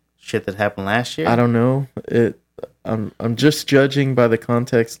over... shit that happened last year? I don't know. I'm just judging by the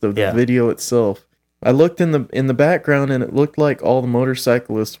context of the video itself. I looked in the background and it looked like all the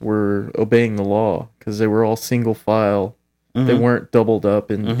motorcyclists were obeying the law because they were all single file. Mm-hmm. They weren't doubled up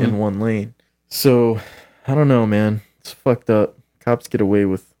in one lane. So I don't know, man. It's fucked up. Cops get away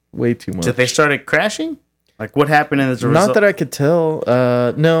with way too much. So they started crashing? Like what happened as a result? Not that I could tell.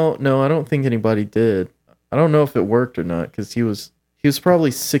 No, I don't think anybody did. I don't know if it worked or not because he was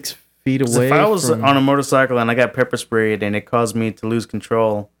probably 6 feet away. If I was on a motorcycle and I got pepper sprayed and it caused me to lose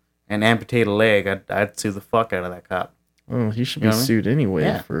control and amputate a leg, I'd sue the fuck out of that cop. Oh, he should be sued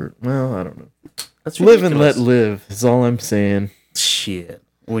anyway for... Well, I don't know. That's live and let live is all I'm saying. Shit.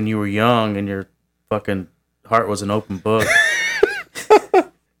 When you were young and your fucking heart was an open book.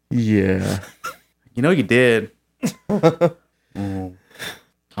 Yeah. You did. I'm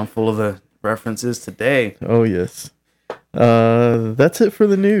full of the references today. Oh, yes. That's it for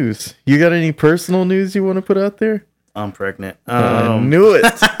the news. You got any personal news you want to put out there? I'm pregnant. I knew it.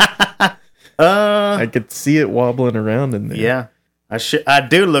 I could see it wobbling around in there. Yeah, I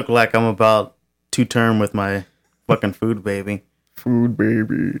do look like I'm about to term with my fucking food baby. Food,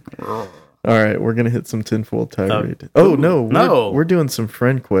 baby. All right, we're gonna hit some tinfoil tirade. No, we're doing some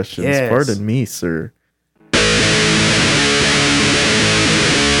friend questions. Yes. Pardon me, sir.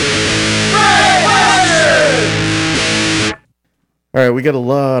 All right, we got a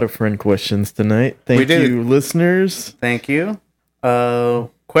lot of friend questions tonight. Thank you, listeners. Thank you.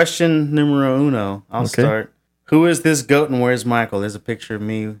 Question numero uno. I'll start. Who is this goat and where's Michael? There's a picture of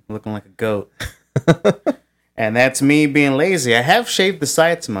me looking like a goat. And that's me being lazy. I have shaved the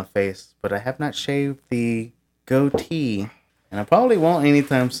sides of my face, but I have not shaved the goatee. And I probably won't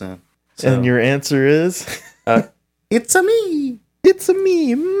anytime soon. So, and your answer is? It's a me. It's a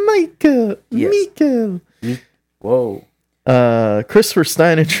me, Micah. Yes. Mika. Whoa. Christopher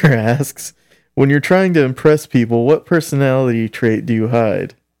Steininger asks, when you're trying to impress people, what personality trait do you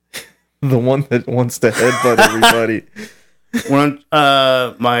hide? The one that wants to headbutt everybody.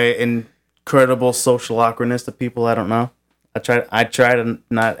 My incredible social awkwardness to people I don't know. I try to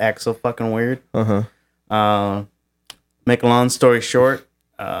not act so fucking weird. Make a long story short,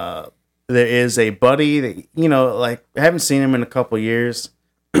 there is a buddy that, I haven't seen him in a couple years.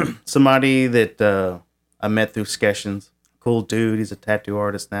 Somebody that I met through Skeshins. Cool dude. He's a tattoo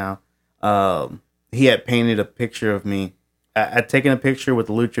artist now. He had painted a picture of me. I'd taken a picture with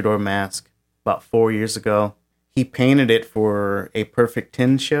the luchador mask about 4 years ago. He painted it for a Perfect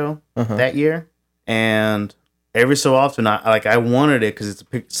 10 show that year. And every so often, I wanted it because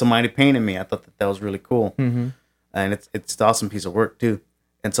somebody painted me. I thought that was really cool. Mm-hmm. And it's an awesome piece of work, too.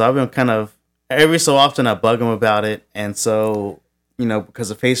 And so I've been kind of, every so often I bug him about it. And so,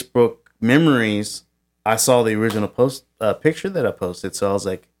 because of Facebook memories, I saw the original picture that I posted. So I was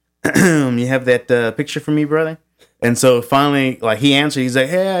like, you have that picture for me, brother? And so finally, he answered. He's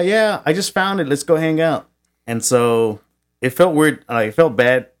like, yeah, I just found it. Let's go hang out. And so it felt weird. It felt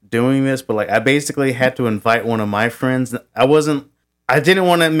bad doing this, but I basically had to invite one of my friends. I didn't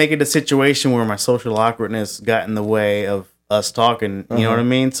want to make it a situation where my social awkwardness got in the way of us talking. You know what I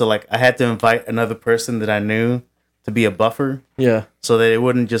mean? So I had to invite another person that I knew to be a buffer. Yeah. So that it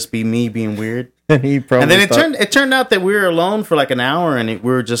wouldn't just be me being weird. And he probably. And then it turned out that we were alone for an hour and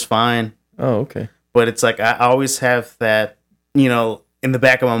we were just fine. Oh, okay. But it's I always have that, in the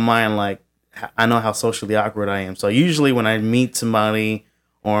back of my mind, I know how socially awkward I am. So usually when I meet somebody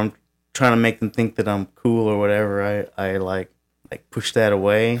or I'm trying to make them think that I'm cool or whatever, I push that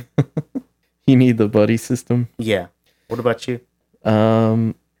away. You need the buddy system. Yeah. What about you?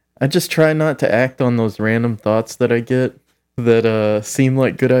 I just try not to act on those random thoughts that I get that seem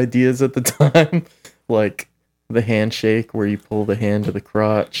like good ideas at the time. Like the handshake where you pull the hand to the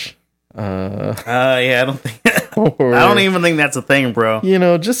crotch. Yeah, I don't think I don't even think that's a thing, bro.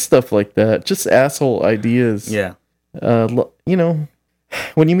 Just stuff like that. Just asshole ideas. Yeah.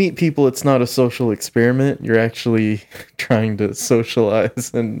 When you meet people, it's not a social experiment. You're actually trying to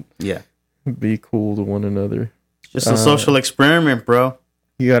socialize and be cool to one another. Just a social experiment, bro.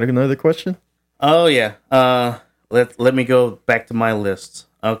 You got another question? Oh yeah. Let me go back to my list.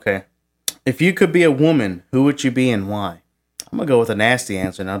 Okay. If you could be a woman, who would you be and why? I'm going to go with a nasty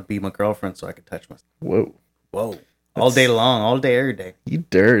answer, and I'd be my girlfriend so I could touch myself. Whoa. All day long, all day, every day. You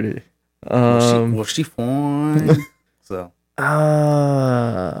dirty. Was she fine? So.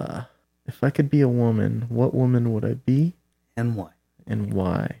 If I could be a woman, what woman would I be? And why?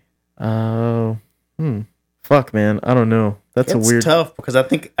 Fuck, man. I don't know. That's it's a weird. It's tough because I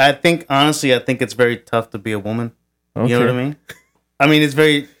think honestly, I think it's very tough to be a woman. Okay. You know what I mean? I mean, it's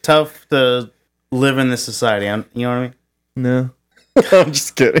very tough to live in this society. You know what I mean? No. I'm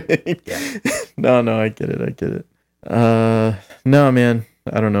just kidding. Yeah. No, I get it. No, man.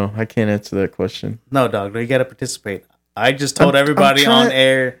 I don't know. I can't answer that question. No, dog. You got to participate. I just told everybody on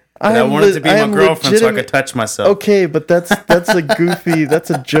air that I wanted to be my girlfriend so I could touch myself. Okay, but that's a goofy, that's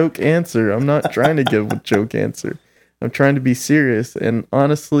a joke answer. I'm not trying to give a joke answer. I'm trying to be serious. And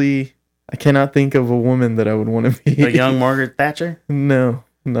honestly, I cannot think of a woman that I would want to be. A young Margaret Thatcher? No,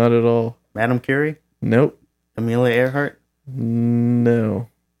 not at all. Madame Curie? Nope. Amelia Earhart? No.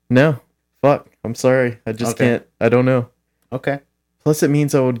 Fuck. I'm sorry. I just can't. I don't know. Okay. Plus, it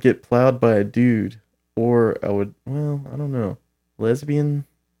means I would get plowed by a dude. Or I would, I don't know. Lesbian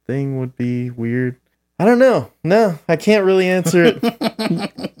thing would be weird. I don't know. No, I can't really answer it.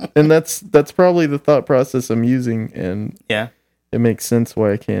 And that's probably the thought process I'm using. And yeah, it makes sense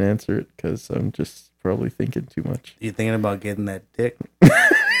why I can't answer it because I'm just probably thinking too much. You thinking about getting that dick?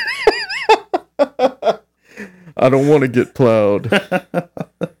 I don't want to get plowed.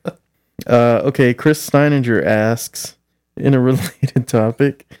 Okay, Chris Steininger asks, in a related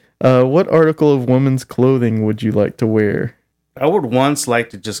topic, what article of women's clothing would you like to wear? I would once like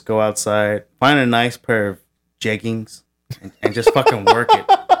to just go outside, find a nice pair of jeggings, and just fucking work it.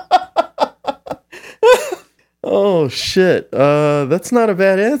 Oh shit. That's not a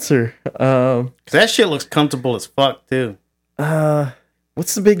bad answer. 'Cause that shit looks comfortable as fuck too.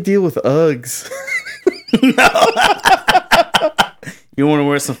 What's the big deal with Uggs? You want to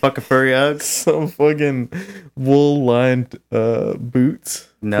wear some fucking furry Uggs? Some fucking wool lined boots.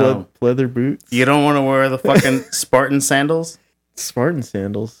 No. Leather boots. You don't want to wear the fucking Spartan sandals? Spartan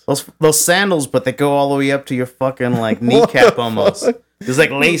sandals. Those sandals, but they go all the way up to your fucking like kneecap almost. There's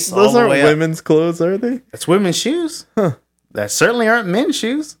like lace all Those the aren't way up. women's clothes, are they? That's women's shoes. Huh. That certainly aren't men's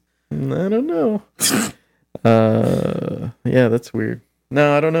shoes. I don't know. Yeah, that's weird.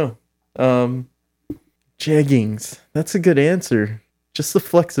 No, I don't know. Jeggings. That's a good answer. Just the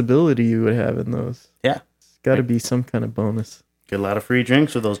flexibility you would have in those. Yeah. It's got to be some kind of bonus. Get a lot of free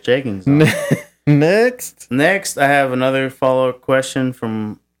drinks with those jeggings. Next. I have another follow-up question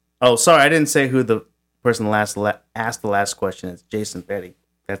from... Oh, sorry, I didn't say who the person asked the last question. It's Jason Petty.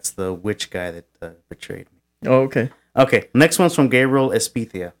 That's the witch guy that betrayed me. Oh, okay. Okay, next one's from Gabriel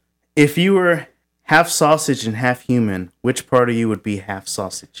Espithia. If you were half sausage and half human, which part of you would be half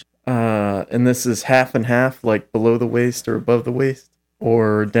sausage? And this is half and half, like below the waist or above the waist,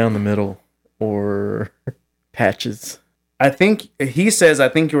 or down the middle, or patches. I think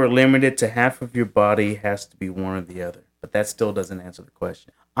you are limited to half of your body has to be one or the other, but that still doesn't answer the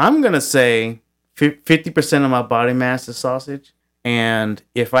question. I'm going to say 50% of my body mass is sausage, and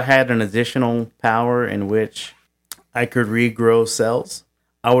if I had an additional power in which I could regrow cells,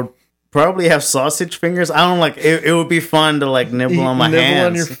 I would probably have sausage fingers. I don't like it. It would be fun to like nibble on my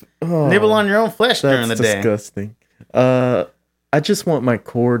hands. Nibble on your own flesh during the day. That's disgusting. I just want my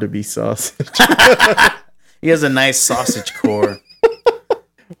core to be sausage. He has a nice sausage core.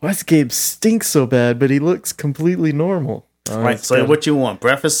 Why does Gabe stink so bad, but he looks completely normal? Right. So what you want?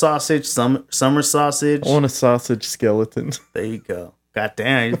 Breakfast sausage, summer sausage? I want a sausage skeleton. There you go. God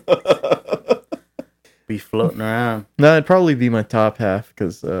damn. Be floating around. No, it'd probably be my top half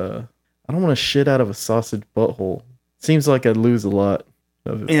because I don't want to shit out of a sausage butthole. Seems like I'd lose a lot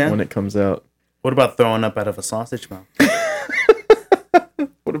of it when it comes out. What about throwing up out of a sausage mouth?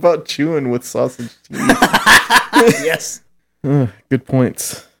 What about chewing with sausage teeth? Yes. Good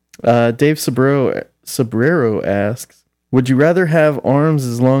points. Dave Sobrero asks, would you rather have arms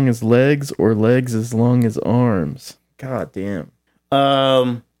as long as legs or legs as long as arms? God damn.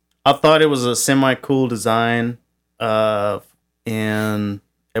 I thought it was a semi-cool design in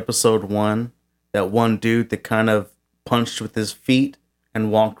episode 1. That one dude that kind of punched with his feet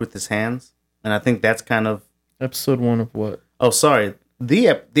and walked with his hands. And I think that's kind of... Episode 1 of what? Oh, sorry.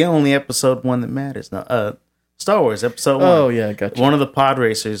 The only episode 1 that matters. No, Star Wars, episode 1. Oh, yeah, gotcha. One of the pod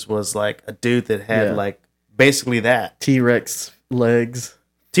racers was like a dude that had like basically that. T-Rex legs.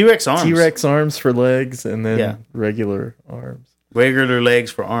 T-Rex arms. T-Rex arms for legs and then regular arms. Regular legs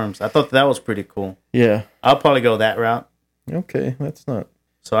for arms. I thought that was pretty cool. Yeah. I'll probably go that route. Okay, that's not...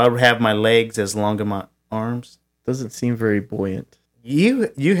 So I would have my legs as long as my arms. Doesn't seem very buoyant.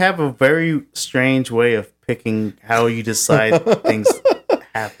 You have a very strange way of picking how you decide things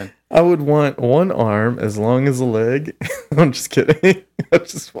happen. I would want one arm as long as a leg. I'm just kidding. I'm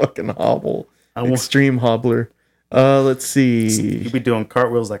just fucking hobble. Extreme hobbler. Let's see. You'd be doing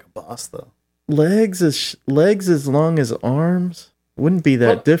cartwheels like a boss, though. Legs as long as arms wouldn't be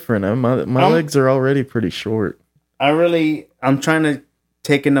that different. My legs are already pretty short. I'm trying to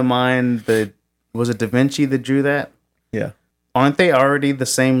take into mind was it Da Vinci that drew that? Yeah. Aren't they already the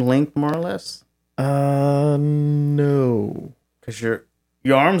same length, more or less? No. Because your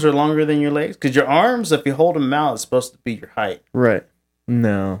arms are longer than your legs. Because your arms, if you hold them out, it's supposed to be your height. Right.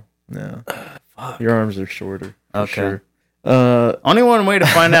 No. Fuck. Your arms are shorter. Okay. Sure. Only one way to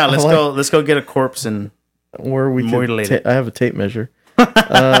find out. Let's go get a corpse and or we could. I have a tape measure.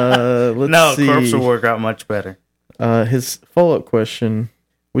 Let's see. Corpse will work out much better. His follow-up question: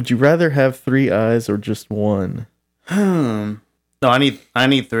 would you rather have 3 eyes or just one? No, I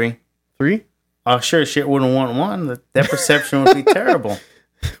need 3. 3? Oh, sure, shit wouldn't want 1. The depth perception would be terrible.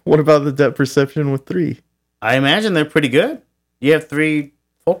 What about the depth perception with 3? I imagine they're pretty good. You have 3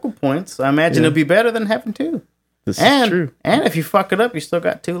 focal points. I imagine it'll be better than having 2. This is true. And if you fuck it up, you still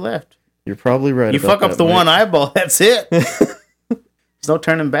got 2 left. You're probably right. You fuck up the one eyeball, that's it. There's no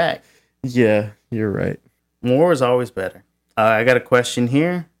turning back. Yeah, you're right. More is always better. I got a question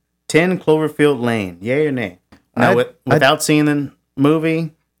here. 10 Cloverfield Lane, yay or nay? Now, without seeing the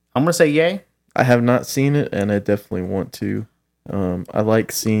movie, I'm going to say yay. I have not seen it, and I definitely want to. I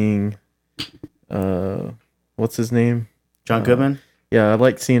like seeing, what's his name? John Goodman? Yeah, I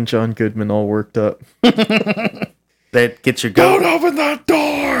like seeing John Goodman all worked up. That gets your goat. Don't open that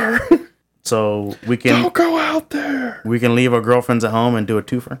door! So we can Don't go out there. we can leave our girlfriends at home and do a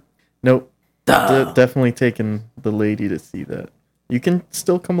twofer. Nope. Definitely taking the lady to see that. You can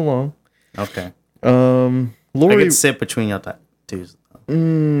still come along. Okay. Lori, I can sit between your tattoos.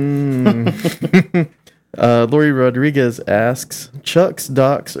 Lori Rodriguez asks, Chucks,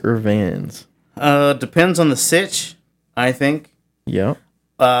 Docs, or Vans? Depends on the sitch, I think. Yeah.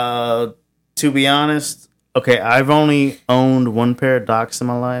 To be honest, okay, I've only owned one pair of Docs in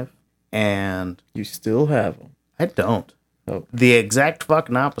my life, and You still have them. I don't. Oh. The exact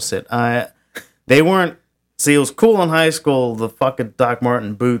fucking opposite. They weren't. See, it was cool in high school, the fucking Doc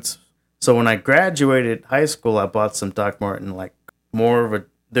Marten boots. So when I graduated high school, I bought some Doc Marten, like more of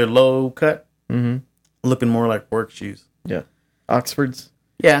they're low cut, looking more like work shoes. Yeah. Oxfords?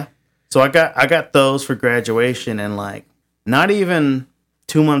 Yeah. So I got those for graduation, and like not even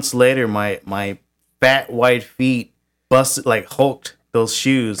 2 months later, my fat white feet busted, like hulked those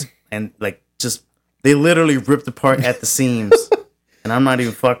shoes, and like just they literally ripped apart at the seams. And I'm not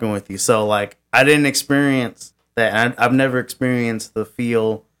even fucking with you. So like I didn't experience that. I've never experienced the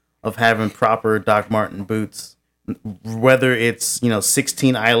feel of having proper Doc Marten boots, whether it's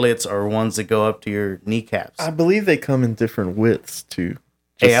 16 eyelets or ones that go up to your kneecaps. I believe they come in different widths too.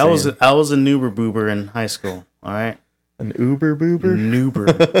 Hey, I was a Nuber boober in high school. All right, an Uber boober.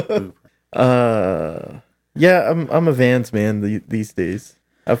 Nuber boober. Yeah, I'm a Vans man these days.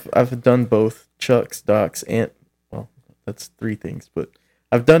 I've done both Chucks, Docs, and well, that's 3 things, but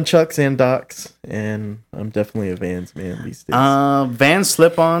I've done Chucks and Docs, and I'm definitely a Vans man these days. Vans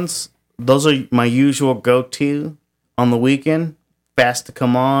slip-ons. Those are my usual go-to on the weekend. Fast to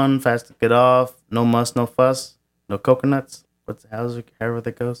come on, fast to get off. No muss, no fuss, no coconuts. However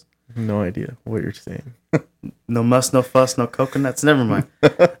that goes. No idea what you're saying. No muss, no fuss, no coconuts. Never mind.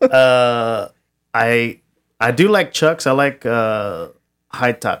 I do like Chucks. I like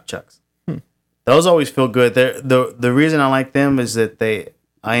high top Chucks. Those always feel good. The reason I like them is that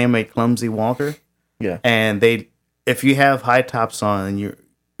I am a clumsy walker. Yeah. And if you have high tops on,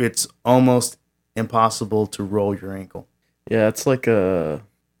 it's almost impossible to roll your ankle. Yeah, it's like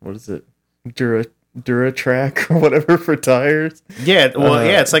what is it? Duratrack or whatever for tires. Yeah, well,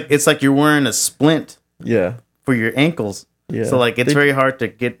 it's like you're wearing a splint. Yeah. For your ankles. Yeah. So like it's very hard to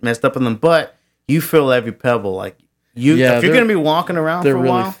get messed up in them, but you feel every pebble. Like if you're gonna be walking around for a while,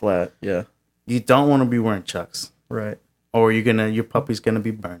 they're really flat. Yeah. You don't want to be wearing Chucks. Right. Or your puppy's gonna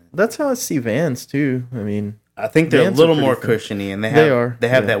be burning. That's how I see Vans too. I mean, I think they're a little more cushiony, and they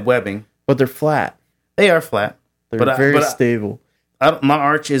have that webbing, but they're flat. They are flat. They're very stable. My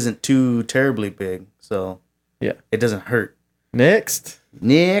arch isn't too terribly big, so yeah, it doesn't hurt. Next,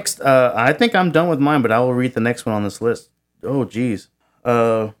 I think I'm done with mine, but I will read the next one on this list. Oh, geez.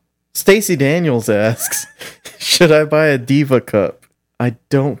 Stacy Daniels asks, should I buy a Diva cup? I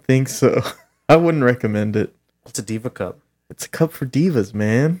don't think so. I wouldn't recommend it. What's a Diva cup? It's a cup for divas,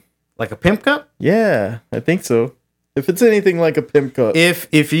 man. Like a pimp cup? Yeah, I think so. If it's anything like a pimp cup.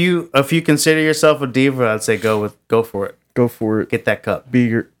 If you consider yourself a diva, I'd say go for it. Go for it. Get that cup.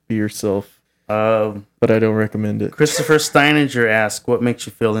 Be yourself. But I don't recommend it. Christopher Steininger asks, what makes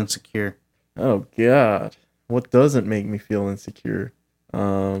you feel insecure? Oh, God. What doesn't make me feel insecure?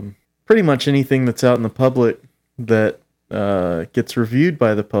 Pretty much anything that's out in the public that gets reviewed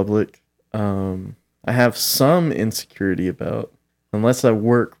by the public, I have some insecurity about. Unless I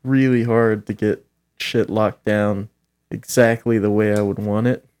work really hard to get shit locked down exactly the way I would want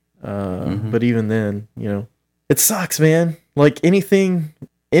it. But even then, it sucks, man. Like anything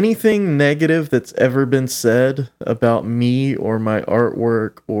negative that's ever been said about me or my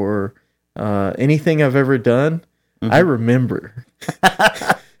artwork or anything I've ever done, I remember.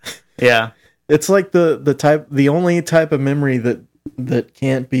 Yeah. It's like the only type of memory that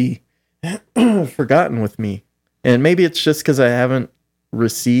can't be forgotten with me. And maybe it's just because I haven't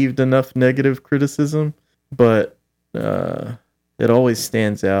received enough negative criticism, but it always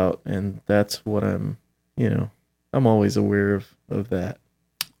stands out, and that's what I'm always aware of that.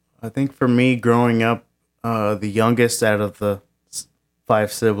 I think for me, growing up, the youngest out of the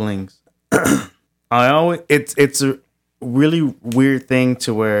 5 siblings, it's a really weird thing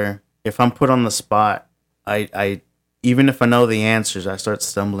to where if I'm put on the spot, I even if I know the answers, I start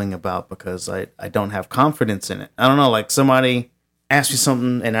stumbling about because I don't have confidence in it. I don't know, like somebody asks me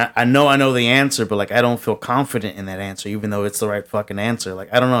something and I know the answer, but like I don't feel confident in that answer, even though it's the right fucking answer.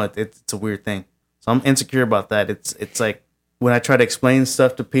 Like I don't know, it's a weird thing. So I'm insecure about that. It's like when I try to explain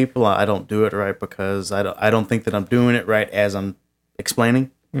stuff to people, I don't do it right because I don't think that I'm doing it right as I'm explaining,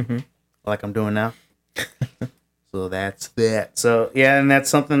 like I'm doing now. So that's that. So yeah, and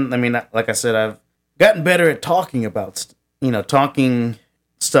that's something. I mean, like I said, I've gotten better at talking about, talking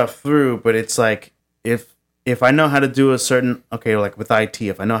stuff through, but it's like if I know how to do a certain like with IT,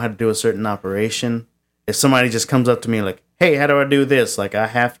 if I know how to do a certain operation, if somebody just comes up to me like, "Hey, how do I do this?" Like I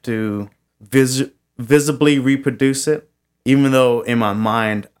have to visibly reproduce it, even though in my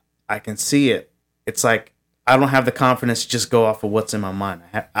mind I can see it. It's like I don't have the confidence to just go off of what's in my mind.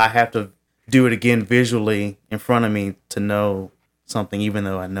 I have to do it again visually in front of me to know something, even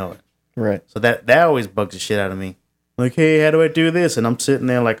though I know it. Right. So that always bugs the shit out of me. Like, hey, how do I do this? And I'm sitting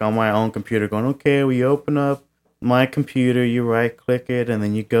there like on my own computer going, okay, well, you open up my computer, you right click it, and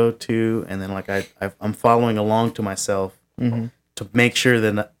then you go to, and then like I'm following along to myself to make sure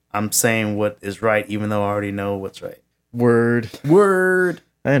that I'm saying what is right, even though I already know what's right. Word.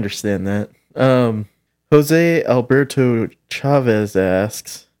 I understand that. Jose Alberto Chavez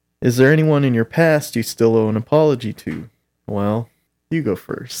asks, is there anyone in your past you still owe an apology to? Well, you go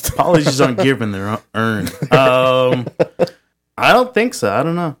first. Apologies aren't given, they're earned. I don't think so. I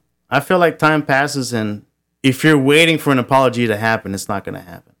don't know. I feel like time passes, and if you're waiting for an apology to happen, it's not going to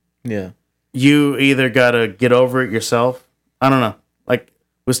happen. Yeah. You either got to get over it yourself. I don't know. Like,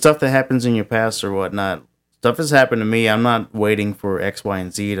 with stuff that happens in your past or whatnot, stuff has happened to me. I'm not waiting for X, Y,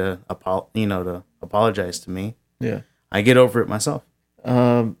 and Z to apologize to me. Yeah. I get over it myself.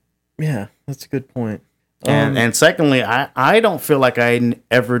 Yeah, that's a good point. And secondly, I don't feel like I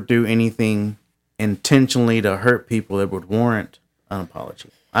ever do anything intentionally to hurt people that would warrant an apology.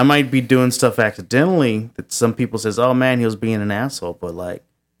 I might be doing stuff accidentally that some people says, oh man, he was being an asshole. But like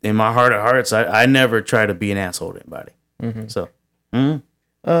in my heart of hearts, I never try to be an asshole to anybody. Mm-hmm. So,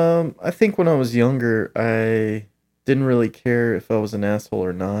 I think when I was younger, I didn't really care if I was an asshole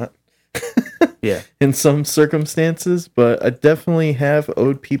or not. Yeah. In some circumstances, but I definitely have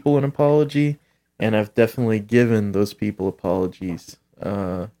owed people an apology, and I've definitely given those people apologies.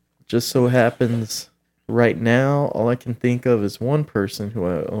 Just so happens right now, all I can think of is one person who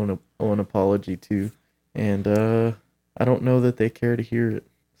I owe an apology to, and I don't know that they care to hear it.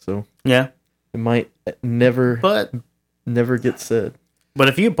 So yeah, it might never get said. But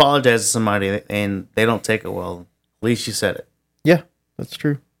if you apologize to somebody and they don't take it well, at least you said it. Yeah, that's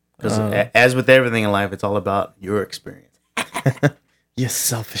true. Because as with everything in life, it's all about your experience. You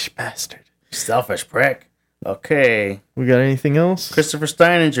selfish bastard. Selfish prick. Okay. We got anything else? Christopher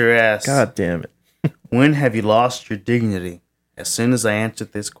Steininger asks, God damn it. When have you lost your dignity? As soon as I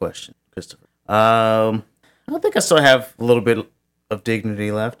answered this question, Christopher. I think I still have a little bit of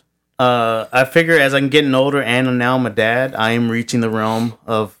dignity left. I figure as I'm getting older and now I'm a dad, I am reaching the realm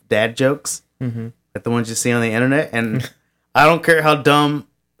of dad jokes. Mm-hmm. Like the ones you see on the internet. And I don't care how dumb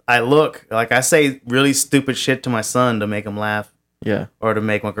I look. Like I say really stupid shit to my son to make him laugh. Yeah. Or to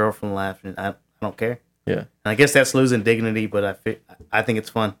make my girlfriend laugh. And I don't care. Yeah. And I guess that's losing dignity, but I think it's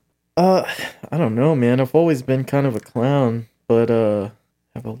fun. I don't know, man. I've always been kind of a clown, but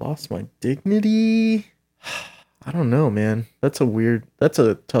have I lost my dignity? I don't know, man. That's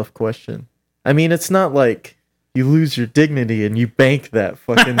a tough question. I mean, it's not like you lose your dignity and you bank that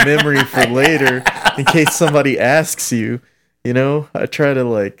fucking memory for later in case somebody asks you. You know, I try to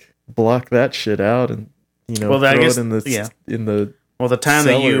like block that shit out and throw it in the Well, the time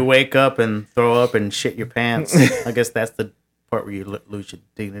cellar. that you wake up and throw up and shit your pants, I guess that's the part where you lose your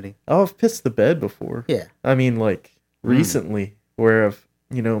dignity. Oh, I've pissed the bed before. Yeah. I mean, like recently, where I've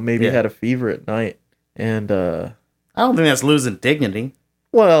maybe had a fever at night, and I don't think that's losing dignity.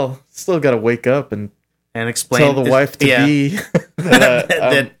 Well, still got to wake up and explain. Tell the wife to be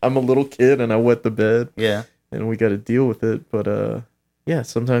that I'm a little kid and I wet the bed. Yeah. And we got to deal with it. But yeah,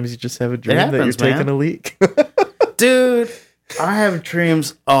 sometimes you just have a dream that you're taking a leak. Dude, I have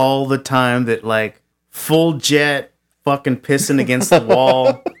dreams all the time that like full jet fucking pissing against the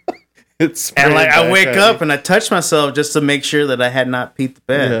wall. And like I wake up and I touch myself just to make sure that I had not peed the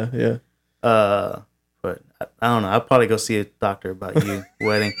bed. Yeah. But I don't know. I'll probably go see a doctor about you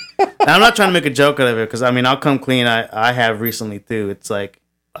wetting. I'm not trying to make a joke out of it because I mean I'll come clean. I have recently too. It's like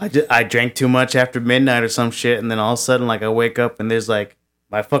I drank too much after midnight or some shit, and then all of a sudden like I wake up and there's like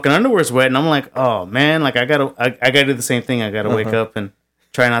my fucking underwear's wet, and I'm like, oh man, like I gotta do the same thing. I gotta wake up and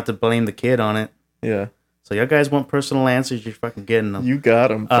try not to blame the kid on it. Yeah. So y'all guys want personal answers? You're fucking getting them. You got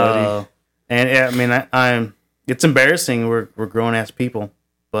them, buddy. And I mean I'm. It's embarrassing. We're grown ass people,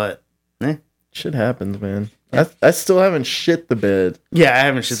 but shit happens, man. I still haven't shit the bed. Yeah, I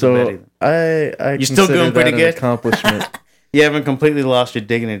haven't shit the bed either. I You're still doing pretty good. Accomplishment. You haven't completely lost your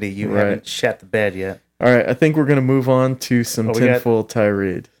dignity. You haven't shat the bed yet. All right, I think we're gonna move on to some tinfoil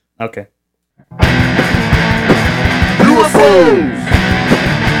tirade. Okay. UFOs!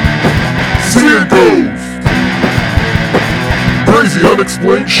 Seeing ghosts! Crazy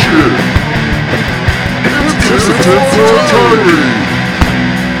unexplained shit! It's a tinfoil tirade!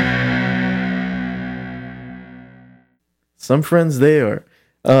 Some friends they are.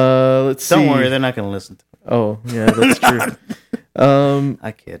 Let's see. Don't worry, they're not going to listen to it. Oh, yeah, that's true.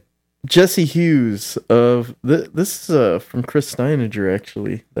 I kid. Jesse Hughes of this is from Chris Steininger,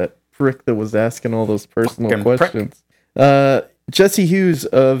 actually, that prick that was asking all those personal Fucking questions. Jesse Hughes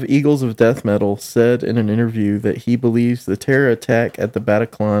of Eagles of Death Metal said in an interview that he believes the terror attack at the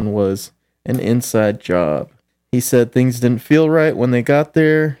Bataclan was an inside job. He said things didn't feel right when they got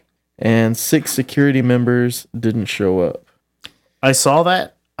there, and 6 security members didn't show up. I saw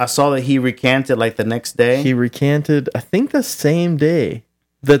that. I saw that he recanted like the next day. He recanted, I think, the same day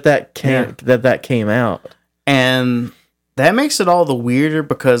that came out. And that makes it all the weirder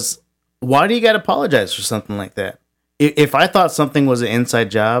because why do you got to apologize for something like that? If I thought something was an inside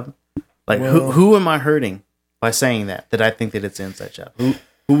job, like who am I hurting by saying that I think that it's an inside job?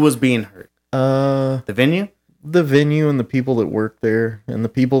 Who was being hurt? The venue? The venue and the people that worked there and the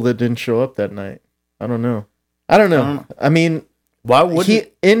people that didn't show up that night. I don't know. I mean, why would he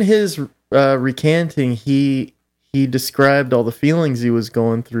in his recanting he described all the feelings he was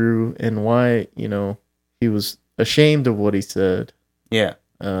going through and why, he was ashamed of what he said. Yeah.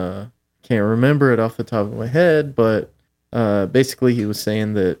 Can't remember it off the top of my head, but basically he was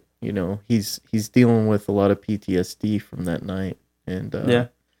saying that, he's dealing with a lot of PTSD from that night. And yeah.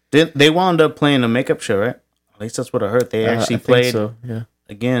 They wound up playing a makeup show, right? At least that's what I heard. They actually played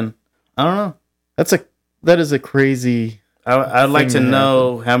again. I don't know. That is a crazy. I'd like to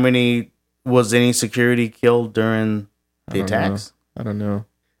know how many was any security killed during the attacks. I don't know.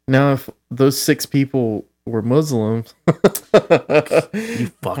 Now, if those 6 people were Muslims, you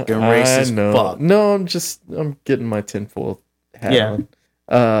fucking racist fuck. No, I'm getting my tinfoil hat on.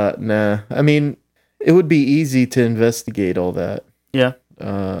 Nah. I mean, it would be easy to investigate all that. Yeah.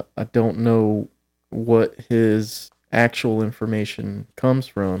 I don't know what his actual information comes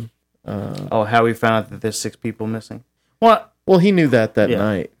from. How we found out that there's 6 people missing. What? Well, he knew that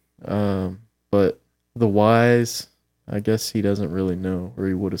night. But the whys, I guess he doesn't really know, or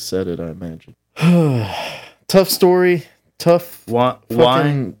he would have said it, I imagine. Tough story. Tough. Why?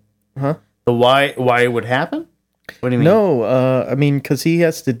 Huh? Why it would happen? What do you mean? No, I mean, because he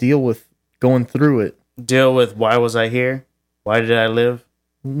has to deal with going through it. Deal with why was I here? Why did I live?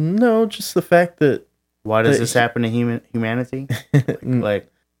 No, just the fact that. Why does this happen to humanity?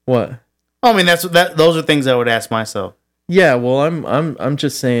 Like what? I mean, those are things I would ask myself. Yeah, well, I'm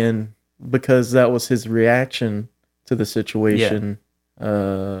just saying because that was his reaction to the situation.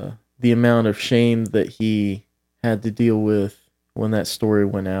 Yeah. The amount of shame that he had to deal with when that story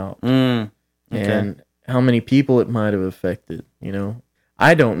went out, okay. And how many people it might have affected.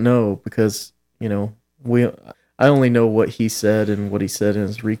 I don't know because I only know what he said and what he said in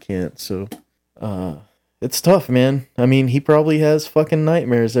his recant. So it's tough, man. I mean, he probably has fucking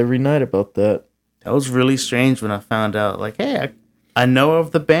nightmares every night about that. That was really strange when I found out. Like, hey, I know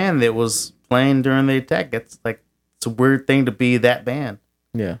of the band that was playing during the attack. It's a weird thing to be that band.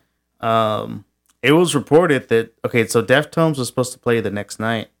 Yeah. It was reported that so Deftones was supposed to play the next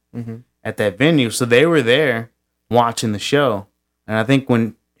night at that venue, so they were there watching the show, and I think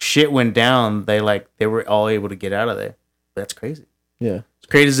when shit went down, they were all able to get out of there. That's crazy. Yeah, it's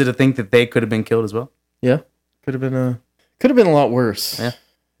crazy to think that they could have been killed as well. Yeah, could have been a lot worse. Yeah,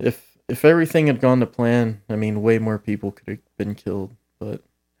 if everything had gone to plan, I mean, way more people could have been killed. But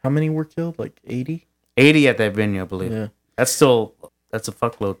how many were killed? Like 80? 80 at that venue, I believe. Yeah, that's a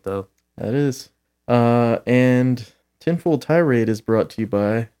fuckload though. That is. And Tinfoil Tirade is brought to you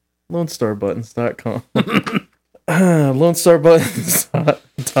by LoneStarButtons.com.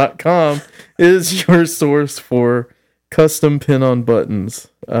 LoneStarButtons.com is your source for custom pin-on buttons.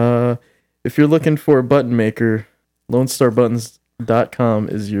 If you're looking for a button maker, LoneStarButtons.com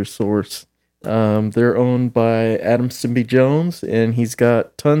is your source. They're owned by Adam Simby Jones, and he's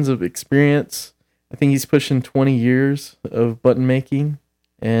got tons of experience. I think he's pushing 20 years of button making,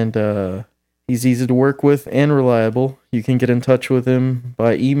 and he's easy to work with and reliable. You can get in touch with him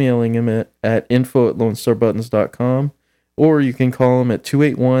by emailing him at info@LoneStarButtons.com, or you can call him at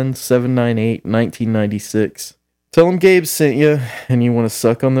 281-798-1996. Tell him Gabe sent you, and you want to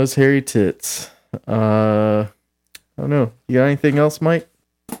suck on those hairy tits. I don't know. You got anything else, Mike?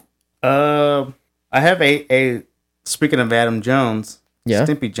 I have a speaking of Adam Jones, yeah,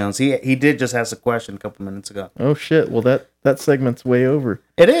 Stimpy Jones. He did just ask a question a couple minutes ago. Oh shit! Well, that segment's way over.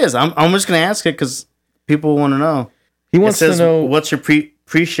 It is. I'm just gonna ask it because people want to know. He wants to know what's your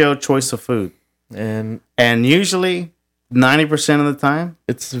pre-show choice of food, and usually 90% of the time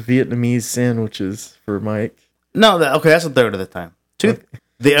it's Vietnamese sandwiches for Mike. No, that's a third of the time.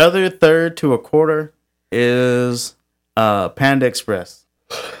 The other third to a quarter is Panda Express.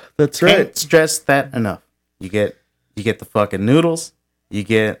 That's right. Can't stress that enough. You get You get the fucking noodles. You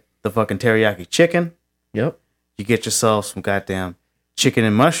get the fucking teriyaki chicken. Yep. You get yourself some goddamn chicken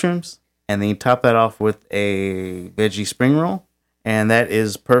and mushrooms. And then you top that off with a veggie spring roll. And that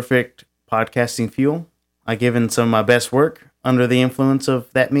is perfect podcasting fuel. I given some of my best work under the influence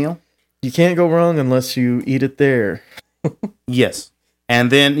of that meal. You can't go wrong unless you eat it there. Yes. And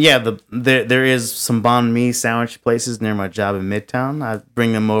then, yeah, there is some banh mi sandwich places near my job in Midtown. I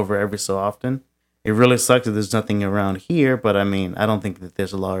bring them over every so often. It really sucks that there's nothing around here, but I mean, I don't think that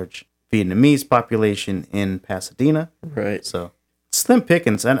there's a large Vietnamese population in Pasadena. Right. So, slim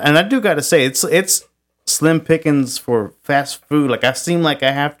pickings. And I do got to say, it's slim pickings for fast food. Like, I seem like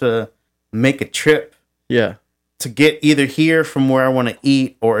I have to make a trip. Yeah. To get either here from where I want to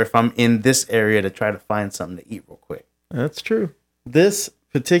eat, or if I'm in this area to try to find something to eat real quick. That's true. This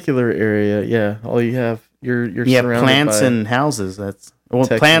particular area, yeah, all you have, you're surrounded plants by and houses. That's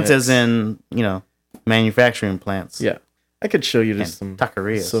plants as in manufacturing plants. Yeah, I could show you just and some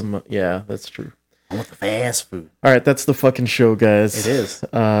taquerias. Yeah, that's true. I want the fast food. All right, that's the fucking show, guys. It is.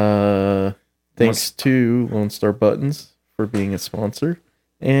 Thanks to Lone Star Buttons for being a sponsor,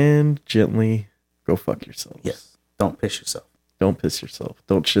 and gently go fuck yourselves. Yes. Don't piss yourself. Don't piss yourself.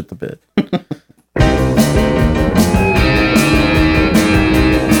 Don't shit the bed.